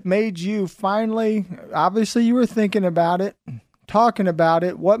off that made you finally, obviously you were thinking about it, talking about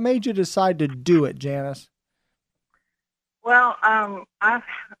it. What made you decide to do it, Janice? Well, I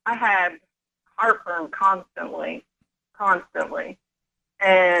had heartburn constantly,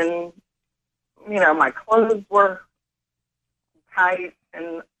 and my clothes were tight,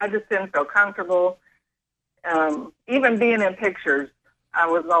 and I just didn't feel comfortable. Even being in pictures, I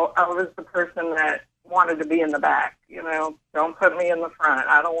was the person that wanted to be in the back. Don't put me in the front.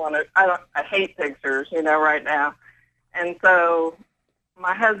 I hate pictures, right now, and so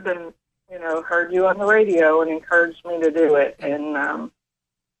my husband, heard you on the radio and encouraged me to do it. And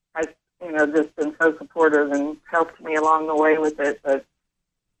I've, just been so supportive and helped me along the way with it. But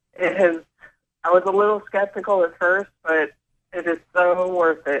I was a little skeptical at first, but it is so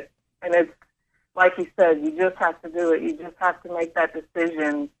worth it. And it's, like you said, you just have to do it. You just have to make that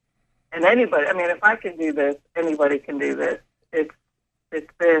decision. And anybody, if I can do this, anybody can do this. It's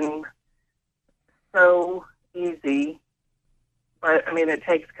been so easy, but, it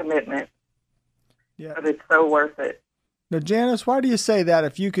takes commitment. Yeah. But it's so worth it. Now, Janice, why do you say that?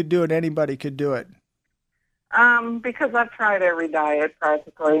 If you could do it, anybody could do it. Because I've tried every diet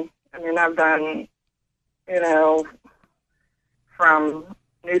practically. I've done, from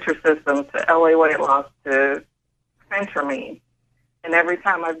Nutrisystem to LA Weight Loss to Centramine. And every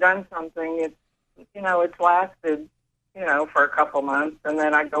time I've done something, it's lasted, for a couple months, and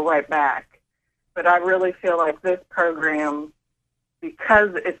then I go right back. But I really feel like this program,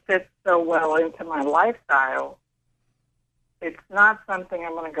 because it fits so well into my lifestyle, it's not something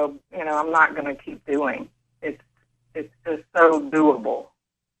I'm going to go, I'm not going to keep doing. It's just so doable.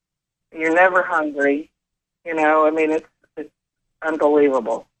 You're never hungry, it's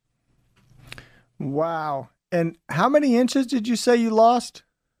unbelievable. Wow. And how many inches did you say you lost?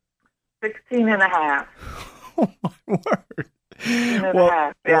 16 and a half. Oh, my word. 16 and a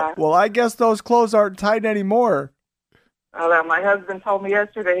half, yeah. Well, I guess those clothes aren't tight anymore. Oh, my husband told me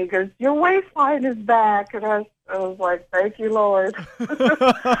yesterday, he goes, your waistline is back. And I was like, thank you, Lord.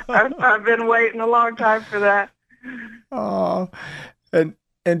 I've been waiting a long time for that. Oh, and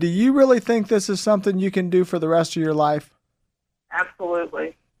do you really think this is something you can do for the rest of your life?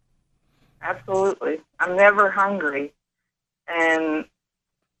 Absolutely. I'm never hungry. And,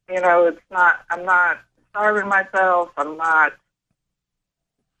 I'm not starving myself. I'm not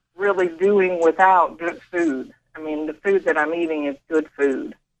really doing without good food. I mean, the food that I'm eating is good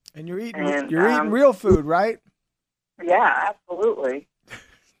food. And you're eating real food, right? Yeah, absolutely.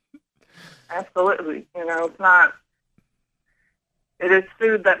 Absolutely. You know, it is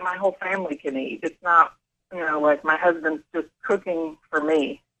food that my whole family can eat. It's not, you know, like my husband's just cooking for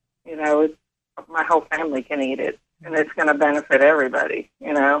me. You know, it's my whole family can eat it, and it's going to benefit everybody,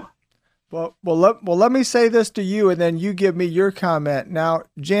 you know. Well, let me say this to you, and then you give me your comment. Now,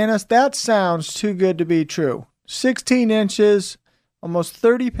 Janice, that sounds too good to be true. 16 inches, almost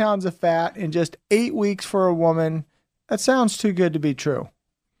 30 pounds of fat in just 8 weeks for a woman. That sounds too good to be true.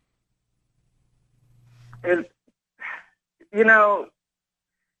 You know,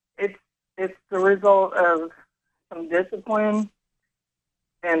 it's the result of some discipline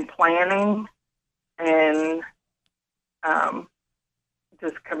and planning and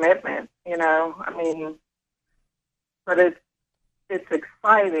just commitment, you know. I mean, but it's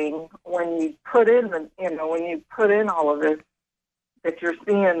exciting when you put in all of this, that you're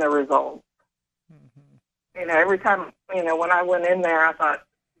seeing the results. Mm-hmm. You know, every time, you know, when I went in there, I thought,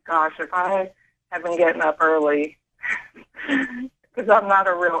 gosh, if I have been getting up early, because I'm not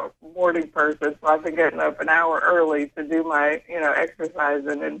a real morning person, so I've been getting up an hour early to do my, you know,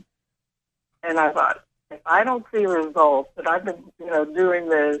 exercising, and I thought, if I don't see results, that I've been, you know, doing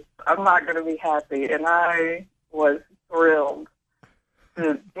this, I'm not going to be happy. And I was thrilled.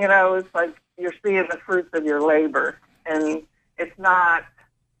 You know, it's like you're seeing the fruits of your labor. And it's not,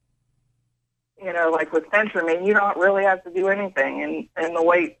 you know, like with Centrum, you don't really have to do anything. And the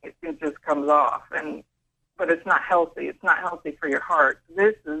weight, it just comes off. But it's not healthy. It's not healthy for your heart.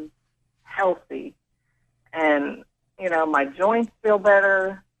 This is healthy. And, you know, my joints feel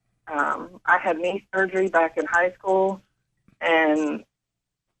better. I had knee surgery back in high school, and,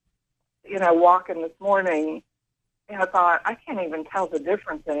 you know, walking this morning, you know, I thought, I can't even tell the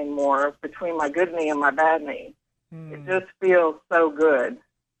difference anymore between my good knee and my bad knee. It just feels so good.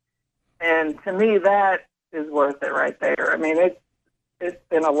 And to me, that is worth it right there. I mean, it's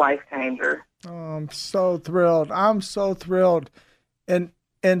been a life changer. Oh, I'm so thrilled. I'm so thrilled.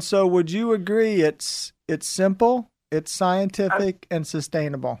 And so would you agree it's simple, it's scientific, and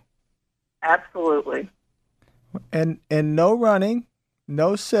sustainable? Absolutely. And no running,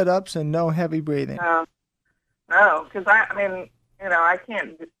 no sit-ups, and no heavy breathing. No, because I mean, you know, I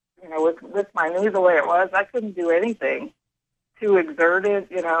can't, you know, with my knee the way it was, I couldn't do anything too exerted,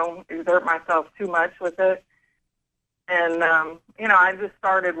 you know, exert myself too much with it. And, you know, I just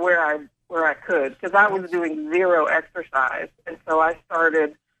started where I could, because I was doing zero exercise. And so I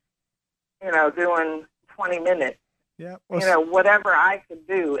started, you know, doing 20 minutes. Yeah, you know, whatever I could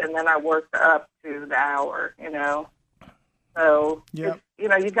do, and then I worked up to the hour, you know. So, you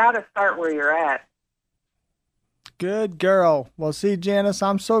know, you got to start where you're at. Good girl. Well, see, Janice,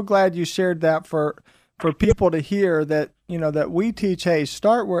 I'm so glad you shared that for people to hear that, you know, that we teach, hey,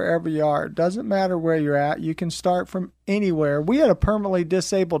 start wherever you are. It doesn't matter where you're at. You can start from anywhere. We had a permanently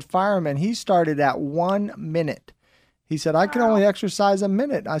disabled fireman. He started at 1 minute. He said, I can only exercise a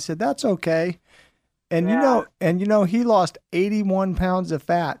minute. I said, that's okay. And you know, he lost 81 pounds of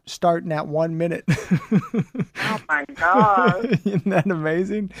fat starting at 1 minute. Oh my God! Isn't that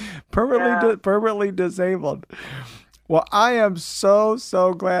amazing? Permanently disabled. Well, I am so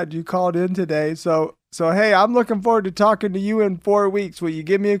glad you called in today. So hey, I'm looking forward to talking to you in 4 weeks. Will you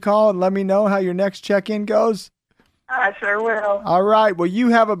give me a call and let me know how your next check-in goes? I sure will. All right. Well,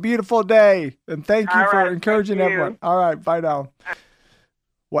 you have a beautiful day, and thank you for encouraging everyone. All right. Bye now.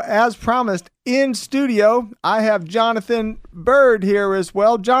 Well, as promised, in studio, I have Jonathan Bird here as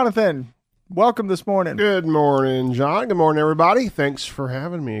well. Jonathan, welcome this morning. Good morning, John. Good morning, everybody. Thanks for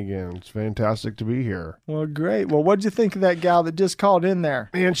having me again. It's fantastic to be here. Well, great. Well, what'd you think of that gal that just called in there?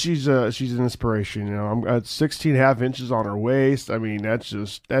 Man, she's an inspiration. You know, I'm at 16.5 inches on her waist. I mean, that's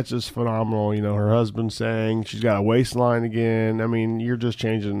just phenomenal. You know, her husband saying she's got a waistline again. I mean, you're just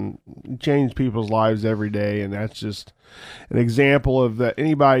change people's lives every day, and that's just an example of that.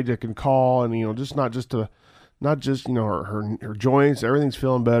 Anybody that can call, and, you know, not just you know, her joints, everything's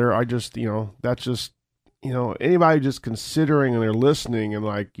feeling better. I just, you know, that's just, you know, anybody just considering and they're listening and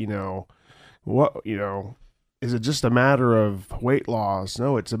like, you know, what, you know, is it just a matter of weight loss?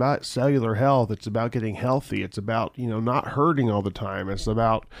 No, it's about cellular health. It's about getting healthy. It's about, you know, not hurting all the time. It's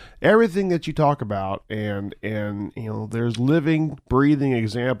about everything that you talk about. And, you know, there's living, breathing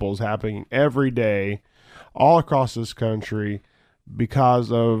examples happening every day all across this country because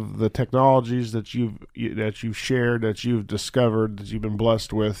of the technologies that you've shared, that you've discovered, that you've been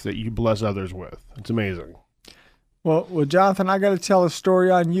blessed with, that you bless others with. It's amazing. Well, Jonathan, I got to tell a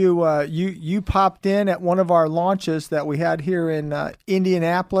story on you. You popped in at one of our launches that we had here in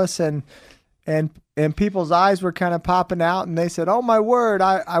Indianapolis, and people's eyes were kind of popping out, and they said, "Oh my word!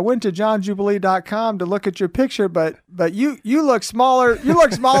 I went to johnjubilee.com to look at your picture, but you look smaller. You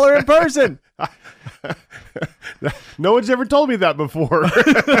look smaller in person." No one's ever told me that before.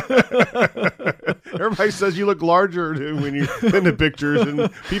 Everybody says you look larger when you're in the pictures,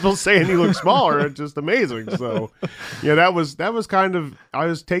 and people saying you look smaller. It's just amazing. So, yeah, that was kind of, I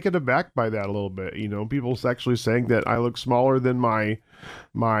was taken aback by that a little bit. You know, people actually saying that I look smaller than my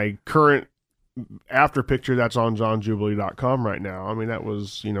current after picture that's on johnjubilee.com right now. I mean, that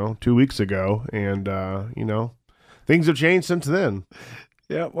was, 2 weeks ago, and things have changed since then.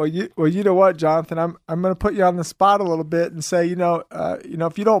 Yeah, well, you know what, Jonathan, I'm going to put you on the spot a little bit and say,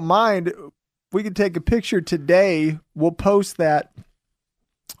 if you don't mind, we can take a picture today. We'll post that.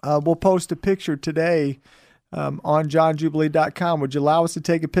 We'll post a picture today on johnjubilee.com. Would you allow us to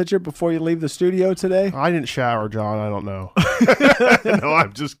take a picture before you leave the studio today? I didn't shower, John. I don't know. No,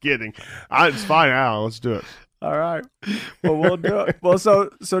 I'm just kidding. It's fine now. Let's do it. All right. Well, we'll do it. Well, so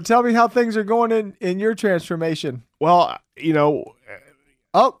tell me how things are going in your transformation. Well,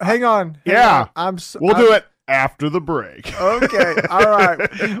 Oh, hang on. Yeah. We'll do it after the break. Okay. All right.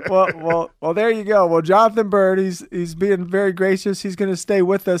 Well, there you go. Well, Jonathan Bird, he's being very gracious. He's going to stay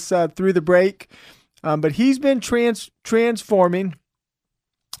with us through the break. But he's been transforming,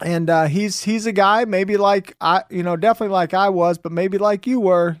 and he's a guy maybe like definitely like I was, but maybe like you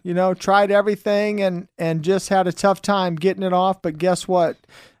were, tried everything and just had a tough time getting it off. But guess what?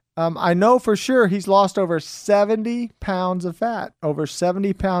 I know for sure he's lost over 70 pounds of fat,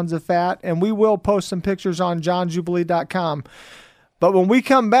 and we will post some pictures on johnjubilee.com. But when we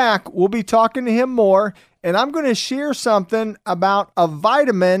come back, we'll be talking to him more, and I'm going to share something about a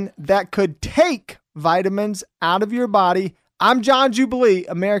vitamin that could take vitamins out of your body. I'm John Jubilee,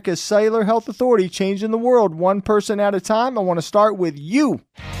 America's Cellular Health Authority, changing the world one person at a time. I want to start with you.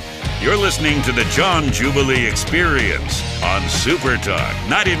 You're listening to the John Jubilee Experience on Super Talk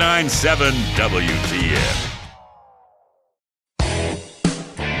 99.7 WTN.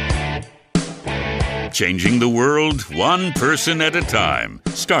 Changing the world one person at a time,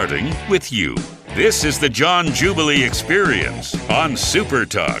 starting with you. This is the John Jubilee Experience on Super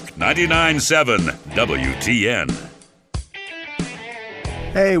Talk 99.7 WTN.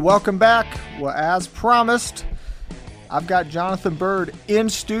 Hey, welcome back. Well, as promised, I've got Jonathan Bird in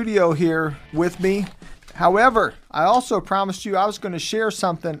studio here with me. However, I also promised you I was going to share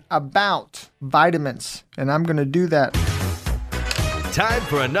something about vitamins, and I'm going to do that. Time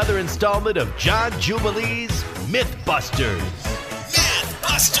for another installment of John Jubilee's Mythbusters.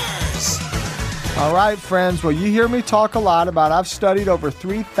 Mythbusters! All right, friends. Well, you hear me talk a lot about I've studied over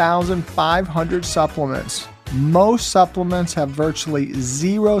 3,500 supplements. Most supplements have virtually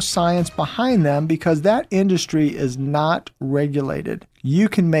zero science behind them because that industry is not regulated. You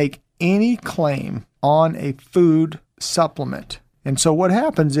can make any claim on a food supplement. And so what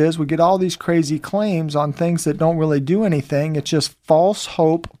happens is we get all these crazy claims on things that don't really do anything. It's just false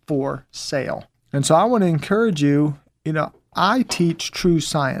hope for sale. And so I want to encourage you, I teach true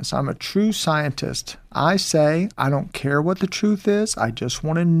science. I'm a true scientist. I say I don't care what the truth is. I just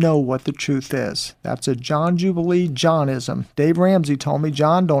want to know what the truth is. That's a John Jubilee Johnism. Dave Ramsey told me,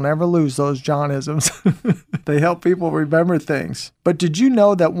 John, don't ever lose those Johnisms. They help people remember things. But did you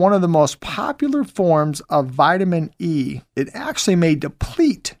know that one of the most popular forms of vitamin E, it actually may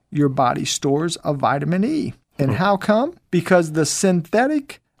deplete your body stores of vitamin E? And how come? Because the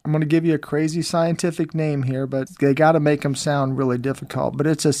synthetic, I'm going to give you a crazy scientific name here, but they got to make them sound really difficult. But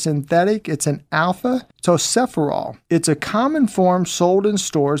it's a synthetic, it's an alpha tocopherol. It's a common form sold in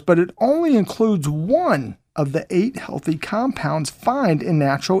stores, but it only includes one of the 8 healthy compounds found in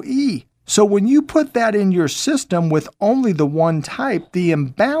natural E. So when you put that in your system with only the one type, the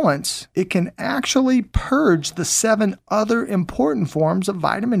imbalance, it can actually purge the 7 other important forms of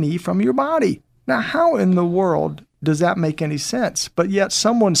vitamin E from your body. Now, how in the world does that make any sense? But yet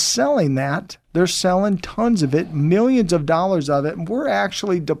someone's selling that. They're selling tons of it, millions of dollars of it, and we're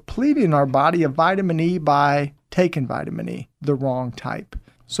actually depleting our body of vitamin E by taking vitamin E, the wrong type.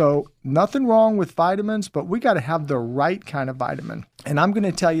 So nothing wrong with vitamins, but we got to have the right kind of vitamin. And I'm going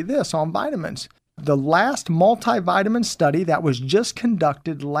to tell you this on vitamins. The last multivitamin study that was just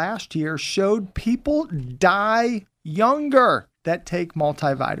conducted last year showed people die younger that take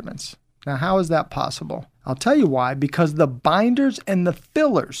multivitamins. Now, how is that possible? I'll tell you why. Because the binders and the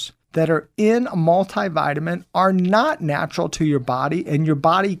fillers that are in a multivitamin are not natural to your body, and your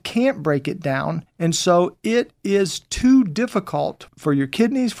body can't break it down. And so it is too difficult for your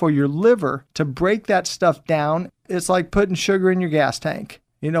kidneys, for your liver to break that stuff down. it's like putting sugar in your gas tank.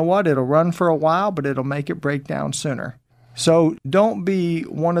 You know what? It'll run for a while, but it'll make it break down sooner. So don't be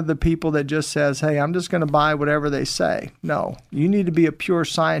one of the people that just says, hey, I'm just going to buy whatever they say. No, you need to be a pure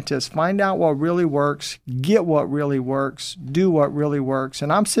scientist. Find out what really works, get what really works, do what really works.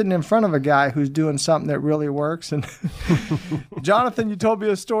 And I'm sitting in front of a guy who's doing something that really works. And Jonathan, you told me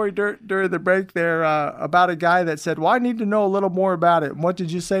a story during the break there about a guy that said, well, I need to know a little more about it. And what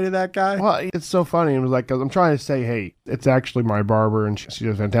did you say to that guy? Well, it's so funny. It was like, 'cause I'm trying to say, hey, it's actually my barber, and she's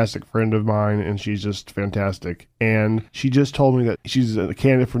a fantastic friend of mine, and she's just fantastic. And she just told me that she's a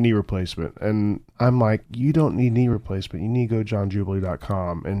candidate for knee replacement. And I'm like, you don't need knee replacement. You need to go to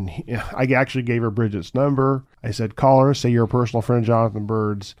johnjubilee.com. And I actually gave her Bridget's number. I said, call her, say you're a personal friend of Jonathan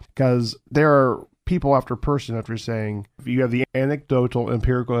Bird's, because there are people after saying, if you have the anecdotal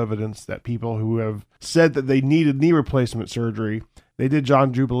empirical evidence that people who have said that they needed knee replacement surgery, they did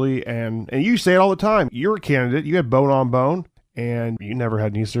John Jubilee, and you say it all the time. You're a candidate. You had bone on bone, and you never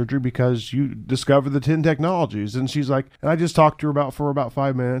had knee surgery because you discovered the 10 technologies. And she's like, and I just talked to her for about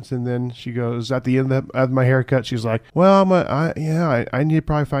 5 minutes, and then she goes, at the end of my haircut, she's like, well, I need to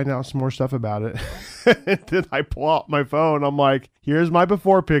probably find out some more stuff about it. And then I pull out my phone. I'm like, here's my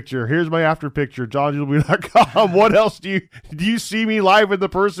before picture. Here's my after picture. JohnJubilee.com. What else do you see me live in the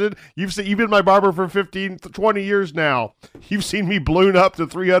person? You've been my barber for 15, 20 years now. You've seen me balloon up to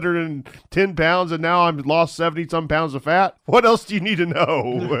 310 pounds, and now I've lost 70 some pounds of fat. What else do you need to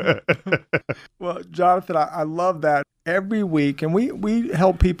know? Well, Jonathan, I love that. Every week, and we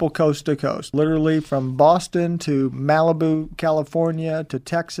help people coast to coast, literally from Boston to Malibu, California, to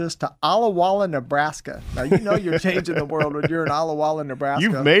Texas, to Ala Walla, Nebraska. Now, you know you're changing the world when you're in Ala Walla, Nebraska.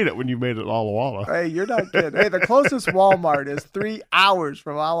 You've made it when you made it Ala Walla. Hey, you're not kidding. Hey, the closest Walmart is 3 hours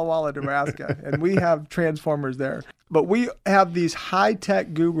from Ala Walla, Nebraska, and we have transformers there. But we have these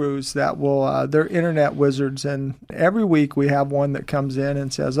high-tech gurus that will, they're internet wizards, and every week we have one that comes in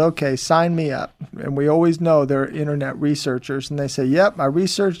and says, okay, sign me up. And we always know they're internet researchers, and they say, yep, I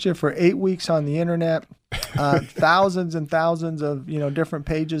researched you for 8 weeks on the internet, thousands and thousands of different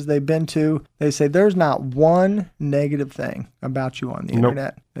pages they've been to. They say there's not one negative thing about you on the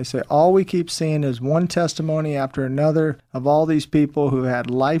internet. They say all we keep seeing is one testimony after another of all these people who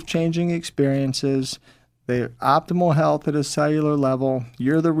had life-changing experiences. They have optimal health at a cellular level.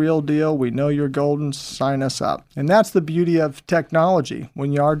 You're the real deal. We know you're golden. Sign us up. And that's the beauty of technology.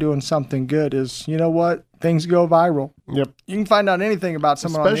 When you are doing something good is, you know what? Things go viral. Yep. You can find out anything about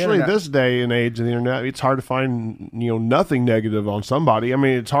someone on the internet. Especially this day and age of the internet, it's hard to find, nothing negative on somebody. I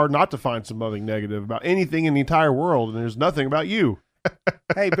mean, it's hard not to find something negative about anything in the entire world, and there's nothing about you.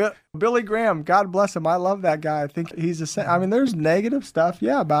 Hey, Billy Graham, God bless him. I love that guy. I think he's there's negative stuff,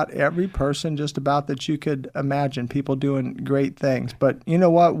 about every person just about that you could imagine, people doing great things. But you know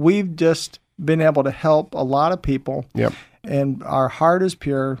what? We've just been able to help a lot of people. Yep. And our heart is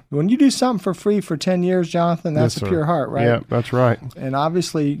pure. When you do something for free for 10 years, Jonathan, that's a pure heart, right? Yeah, that's right. And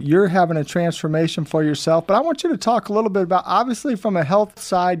obviously, you're having a transformation for yourself. But I want you to talk a little bit about, obviously, from a health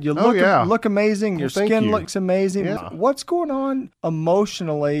side, you look amazing. Your skin looks amazing. Yeah. What's going on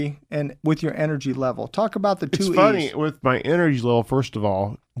emotionally and with your energy level? Talk about the two E's. It's funny, with my energy level, first of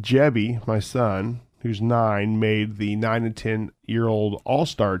all, Jebby, my son, who's 9, made the 9 and 10-year-old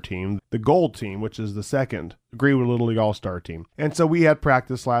all-star team, the gold team, which is the second Greenwood Little League all-star team. And so we had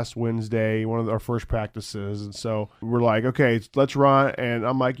practice last Wednesday, one of our first practices. And so we're like, okay, let's run. And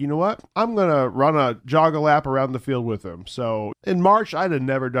I'm like, you know what? I'm going to run a jog a lap around the field with him. So in March, I'd have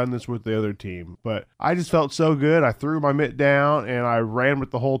never done this with the other team, but I just felt so good. I threw my mitt down and I ran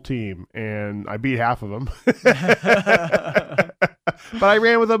with the whole team, and I beat half of them. But I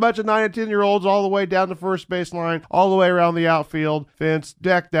ran with a bunch of 9 and 10-year-olds all the way down the first baseline, all the way around the outfield fence,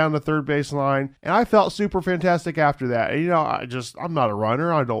 deck down the third baseline, and I felt super fantastic after that. And, I'm not a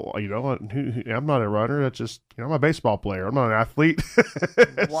runner. I'm not a runner. That's just, I'm a baseball player. I'm not an athlete.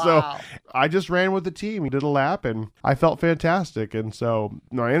 Wow. So I just ran with the team. We did a lap, and I felt fantastic. And so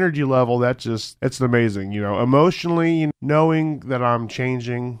my energy level, it's amazing. Emotionally, knowing that I'm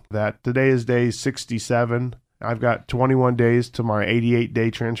changing, that today is day 67. I've got 21 days to my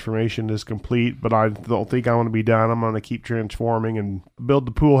 88-day transformation is complete, but I don't think I want to be done. I'm going to keep transforming and build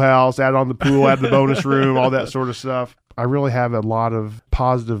the pool house, add on the pool, add the bonus room, all that sort of stuff. I really have a lot of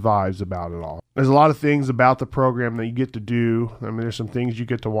positive vibes about it all. There's a lot of things about the program that you get to do. I mean, there's some things you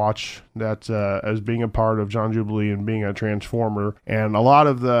get to watch that as being a part of John Jubilee and being a transformer, and a lot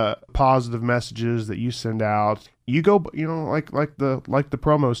of the positive messages that you send out. You go, like the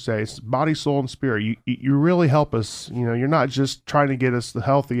promos say, it's body, soul, and spirit. You really help us. You're not just trying to get us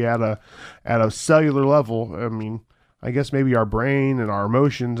healthy at a cellular level. I mean, I guess maybe our brain and our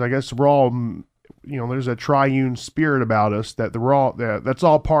emotions. I guess we're all there's a triune spirit about us that that's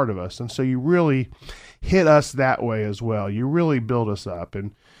all part of us. And so you really hit us that way as well. You really build us up,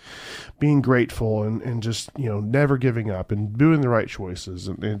 and being grateful and just, never giving up and doing the right choices.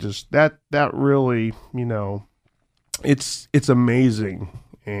 And just that really, it's amazing.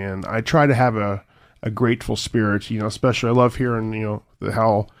 And I try to have a grateful spirit, especially I love hearing,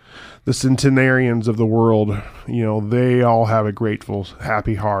 how the centenarians of the world, they all have a grateful,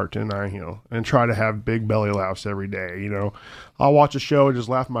 happy heart. And and try to have big belly laughs every day. I'll watch a show and just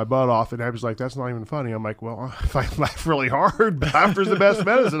laugh my butt off. And I was like, that's not even funny. I'm like, well, if I laugh really hard, laughter's the best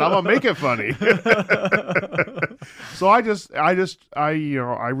medicine. I'm going to make it funny. So I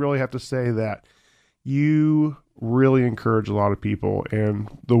really have to say that you really encourage a lot of people, and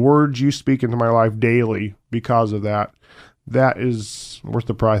the words you speak into my life daily because of that is worth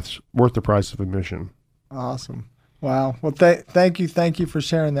the price of admission. Awesome. Wow. Well, thank you for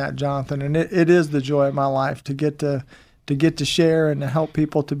sharing that, Jonathan. And it is the joy of my life to get to share and to help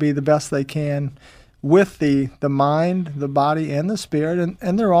people to be the best they can with the mind, the body, and the spirit,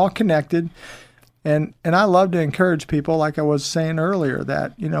 and they're all connected. And I love to encourage people, like I was saying earlier,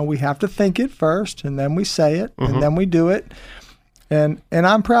 that we have to think it first, and then we say it, and then we do it. And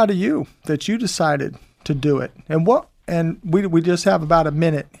I'm proud of you that you decided to do it. And we just have about a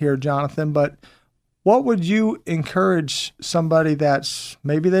minute here, Jonathan, but what would you encourage somebody that's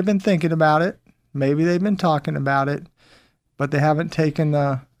maybe they've been thinking about it, maybe they've been talking about it, but they haven't taken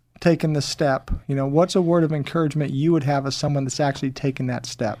the step? What's a word of encouragement you would have as someone that's actually taken that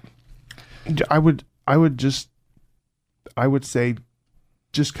step? I would say,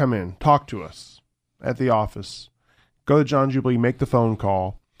 just come in, talk to us at the office, go to John Jubilee, make the phone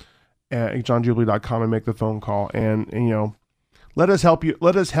call at johnjubilee.com and make the phone call. And let us help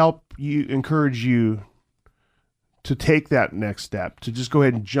you, encourage you to take that next step, to just go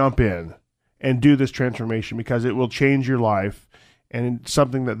ahead and jump in and do this transformation, because it will change your life, and it's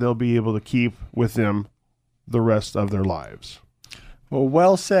something that they'll be able to keep with them the rest of their lives.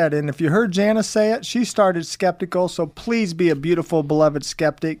 Well said. And if you heard Janice say it, she started skeptical, so please be a beautiful, beloved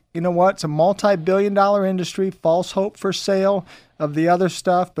skeptic. You know what? It's a multi-billion-dollar industry, false hope for sale of the other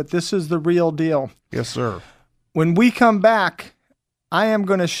stuff, but this is the real deal. Yes, sir. When we come back, I am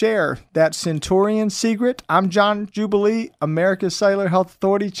going to share that Centurion secret. I'm John Jubilee, America's Cellular Health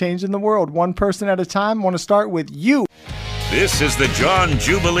Authority, changing the world one person at a time. I want to start with you. This is the John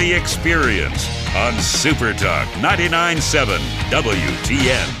Jubilee Experience on Super Talk 99.7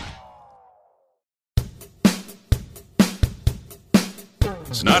 WTN.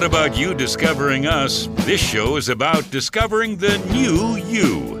 It's not about you discovering us. This show is about discovering the new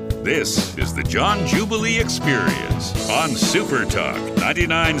you. This is the John Jubilee Experience on Super Talk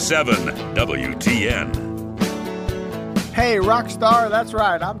 99.7 WTN. Hey, rock star, that's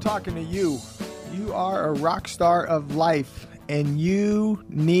right. I'm talking to you. You are a rock star of life, and you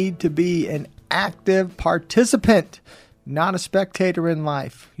need to be an active participant, not a spectator in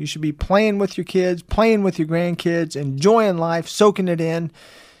life. You should be playing with your kids, playing with your grandkids, enjoying life, soaking it in,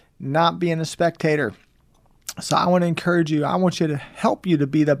 not being a spectator. So I want to encourage you. I want you to help you to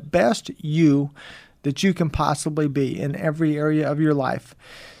be the best you that you can possibly be in every area of your life.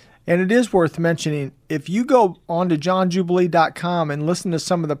 And it is worth mentioning, if you go on to johnjubilee.com and listen to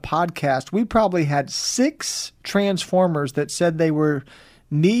some of the podcasts, we probably had 6 transformers that said they were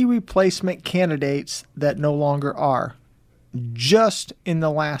knee replacement candidates that no longer are, just in the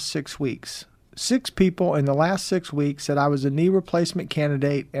last 6 weeks. 6 people in the last 6 weeks said I was a knee replacement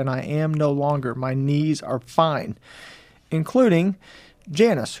candidate, and I am no longer. My knees are fine, including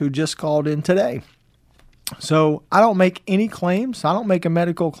Janice, who just called in today. So I don't make any claims. I don't make a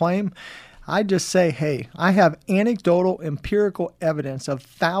medical claim. I just say, hey, I have anecdotal, empirical evidence of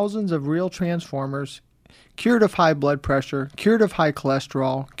thousands of real transformers cured of high blood pressure, cured of high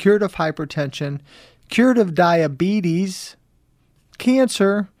cholesterol, cured of hypertension, cured of diabetes,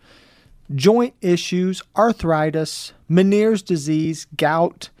 cancer, joint issues, arthritis, Meniere's disease,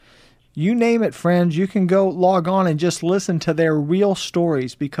 gout. You name it, friends. You can go log on and just listen to their real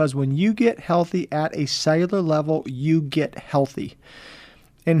stories, because when you get healthy at a cellular level, you get healthy.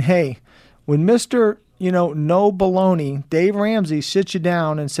 And hey, when Mr. No baloney, Dave Ramsey sits you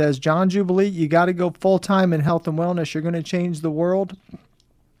down and says, John Jubilee, you got to go full-time in health and wellness. You're going to change the world.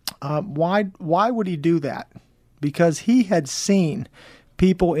 Why would he do that? Because he had seen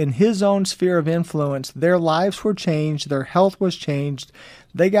people in his own sphere of influence, their lives were changed, their health was changed,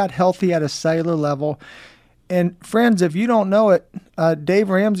 they got healthy at a cellular level. And friends, if you don't know it, Dave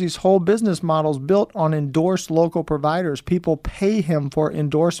Ramsey's whole business model is built on endorsed local providers. People pay him for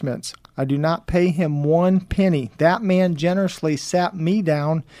endorsements. I do not pay him one penny. That man generously sat me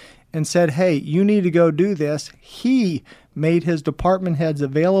down and said, hey, you need to go do this. He made his department heads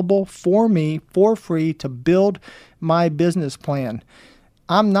available for me for free to build my business plan.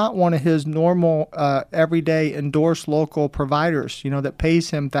 I'm not one of his normal, everyday endorsed local providers, that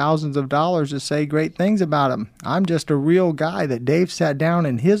pays him thousands of dollars to say great things about him. I'm just a real guy that Dave sat down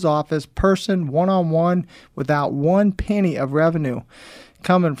in his office, person, one-on-one, without one penny of revenue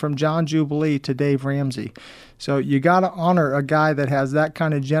coming from John Jubilee to Dave Ramsey. So you got to honor a guy that has that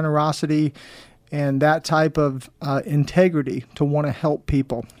kind of generosity and that type of integrity to want to help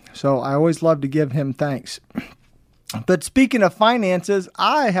people. So I always love to give him thanks. But speaking of finances,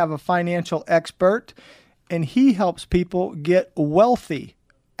 I have a financial expert, and he helps people get wealthy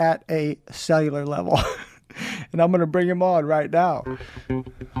at a cellular level. And I'm going to bring him on right now.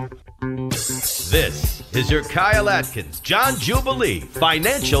 This is your Kyle Atkins, John Jubilee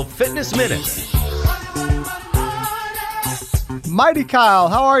Financial Fitness Minute. Mighty Kyle,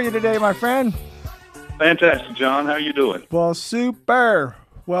 how are you today, my friend? Fantastic, John. How you doing? Well, super.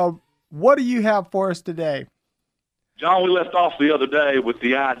 Well, what do you have for us today? John, we left off the other day with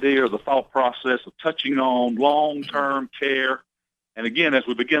the idea or the thought process of touching on long-term care. And again, as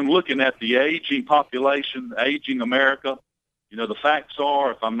we begin looking at the aging population, aging America, the facts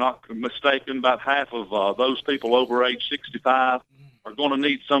are, if I'm not mistaken, about half of those people over age 65 are going to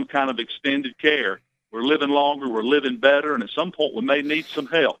need some kind of extended care. We're living longer, we're living better, and at some point we may need some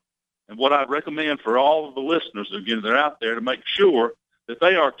help. And what I'd recommend for all of the listeners, again, that are out there, to make sure that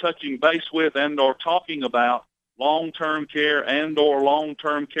they are touching base with and or talking about long-term care and or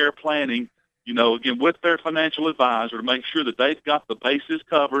long-term care planning, again, with their financial advisor to make sure that they've got the bases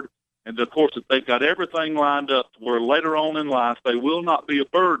covered and, of course, that they've got everything lined up to where later on in life they will not be a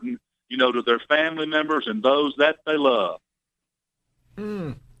burden, to their family members and those that they love.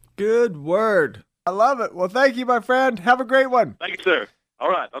 Good word. I love it. Well, thank you, my friend. Have a great one. Thank you, sir. All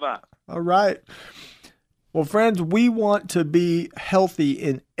right. Bye-bye. All right. Well, friends, we want to be healthy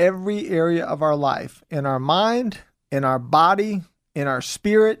in every area of our life, in our mind, in our body, in our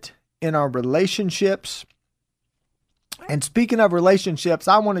spirit, in our relationships. And speaking of relationships,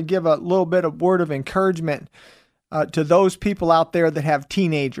 I want to give a little bit of word of encouragement to those people out there that have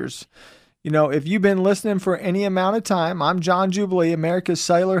teenagers. If you've been listening for any amount of time, I'm John Jubilee, America's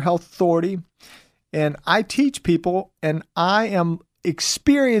Cellular Health Authority, and I teach people, and I am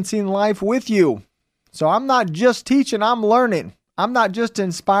experiencing life with you. So I'm not just teaching, I'm learning. I'm not just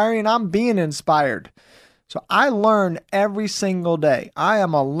inspiring, I'm being inspired. So I learn every single day. I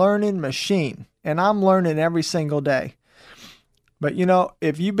am a learning machine, and I'm learning every single day. But,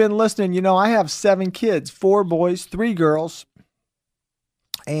 if you've been listening, I have 7 kids, 4 boys, 3 girls,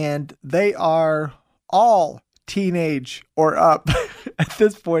 and they are all teenage or up at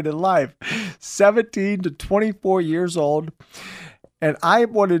this point in life, 17 to 24 years old. And I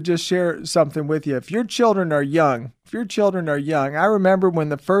want to just share something with you. If your children are young, I remember when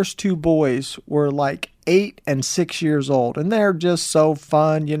the first 2 boys were like 8 and 6 years old, and they're just so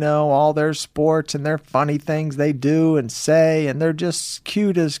fun, all their sports and their funny things they do and say, and they're just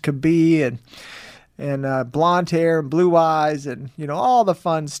cute as could be, and blonde hair and blue eyes, and all the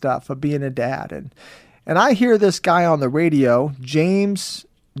fun stuff of being a dad. And I hear this guy on the radio, James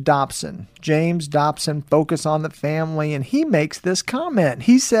Dobson, Focus on the Family, and he makes this comment.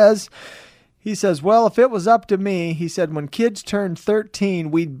 He says, well, if it was up to me, he said, when kids turn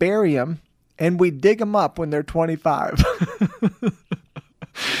 13, we'd bury them and we'd dig them up when they're 25.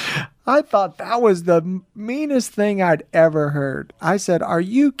 I thought that was the meanest thing I'd ever heard. I said, are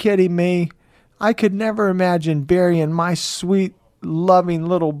you kidding me? I could never imagine burying my sweet, loving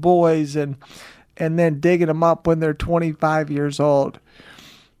little boys and then digging them up when they're 25 years old.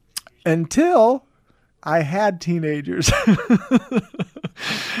 Until I had teenagers.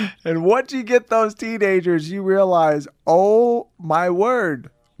 And once you get those teenagers, you realize, oh my word,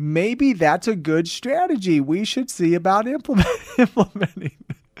 maybe that's a good strategy we should see about implementing.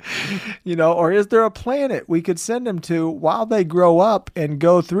 Or is there a planet we could send them to while they grow up and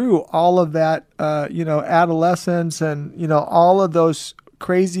go through all of that, adolescence and, all of those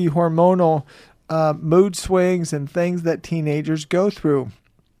crazy hormonal mood swings and things that teenagers go through.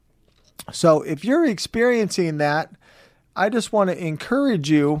 So if you're experiencing that, I just want to encourage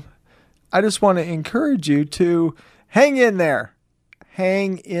you to hang in there,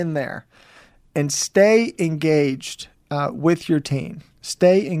 and stay engaged with your teen.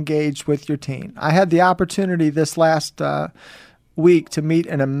 Stay engaged with your teen. I had the opportunity this last week to meet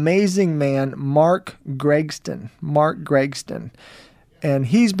an amazing man, Mark Gregston. And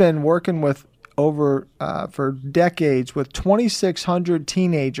he's been working with for decades with 2,600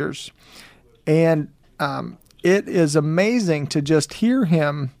 teenagers. And it is amazing to just hear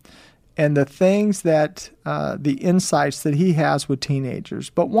him and the things that, the insights that he has with teenagers.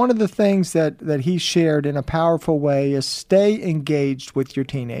 But one of the things that he shared in a powerful way is stay engaged with your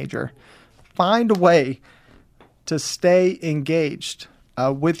teenager. Find a way to stay engaged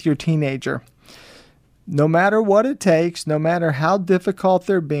with your teenager. No matter what it takes, no matter how difficult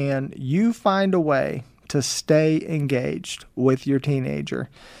they're being, you find a way to stay engaged with your teenager.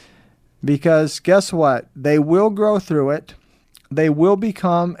 Because guess what? They will grow through it. They will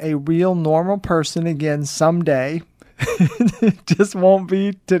become a real normal person again someday. It just won't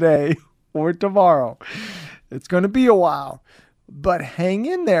be today or tomorrow. It's going to be a while. But hang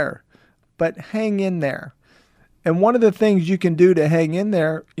in there. And one of the things you can do to hang in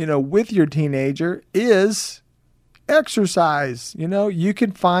there, with your teenager is exercise. You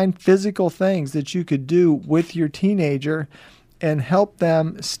can find physical things that you could do with your teenager and help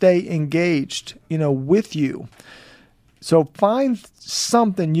them stay engaged, with you. So find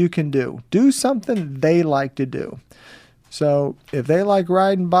something you can do. Do something they like to do. So if they like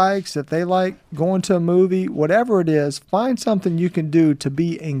riding bikes, if they like going to a movie, whatever it is, find something you can do to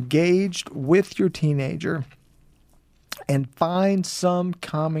be engaged with your teenager and find some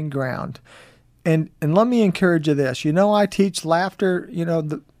common ground. And let me encourage you this. I teach laughter.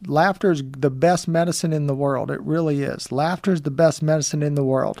 Laughter is the best medicine in the world. It really is. Laughter is the best medicine in the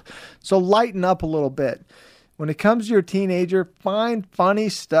world. So lighten up a little bit. When it comes to your teenager, find funny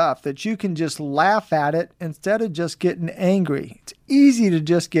stuff that you can just laugh at it instead of just getting angry. It's easy to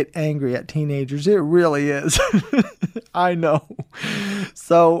just get angry at teenagers. It really is. I know.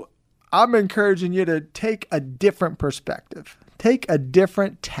 So I'm encouraging you to take a different perspective. Take a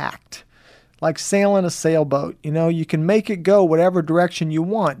different tact. Like sailing a sailboat. You can make it go whatever direction you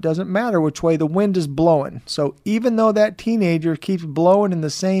want. Doesn't matter which way the wind is blowing. So even though that teenager keeps blowing in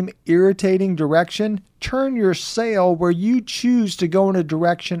the same irritating direction, turn your sail where you choose to go in a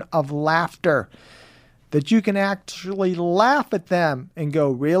direction of laughter. That you can actually laugh at them and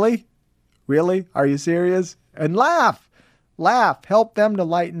go, really? Really? Are you serious? And laugh. Laugh. Help them to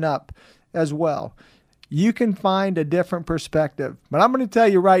lighten up as well. You can find a different perspective. But I'm going to tell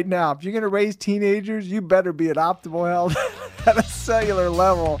you right now, if you're going to raise teenagers, you better be at optimal health at a cellular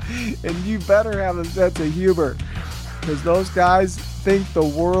level. And you better have a sense of humor. Because those guys think the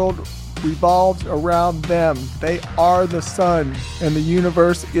world revolves around them. They are the sun. And the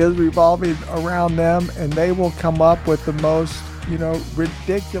universe is revolving around them. And they will come up with the most,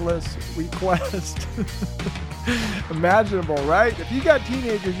 ridiculous request imaginable, right? If you got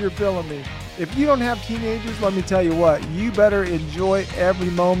teenagers, you're feeling me. If you don't have teenagers, let me tell you what, you better enjoy every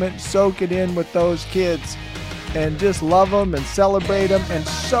moment, soak it in with those kids, and just love them and celebrate them and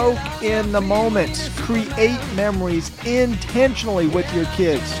soak in the moments. Create memories intentionally with your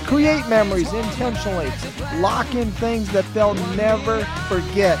kids. Create memories intentionally. Lock in things that they'll never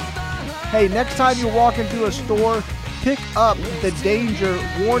forget. Hey, next time you walk into a store, pick up the danger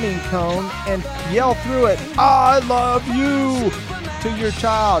warning cone and yell through it, "I love you," to your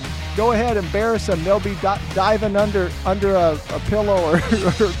child. Go ahead, embarrass them. They'll be diving under a pillow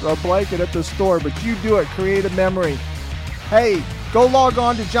or a blanket at the store, but you do it. Create a memory. Hey, go log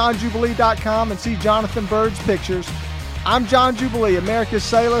on to johnjubilee.com and see Jonathan Bird's pictures. I'm John Jubilee, America's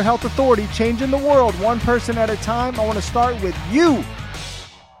Cellular Health Authority, changing the world one person at a time. I want to start with you.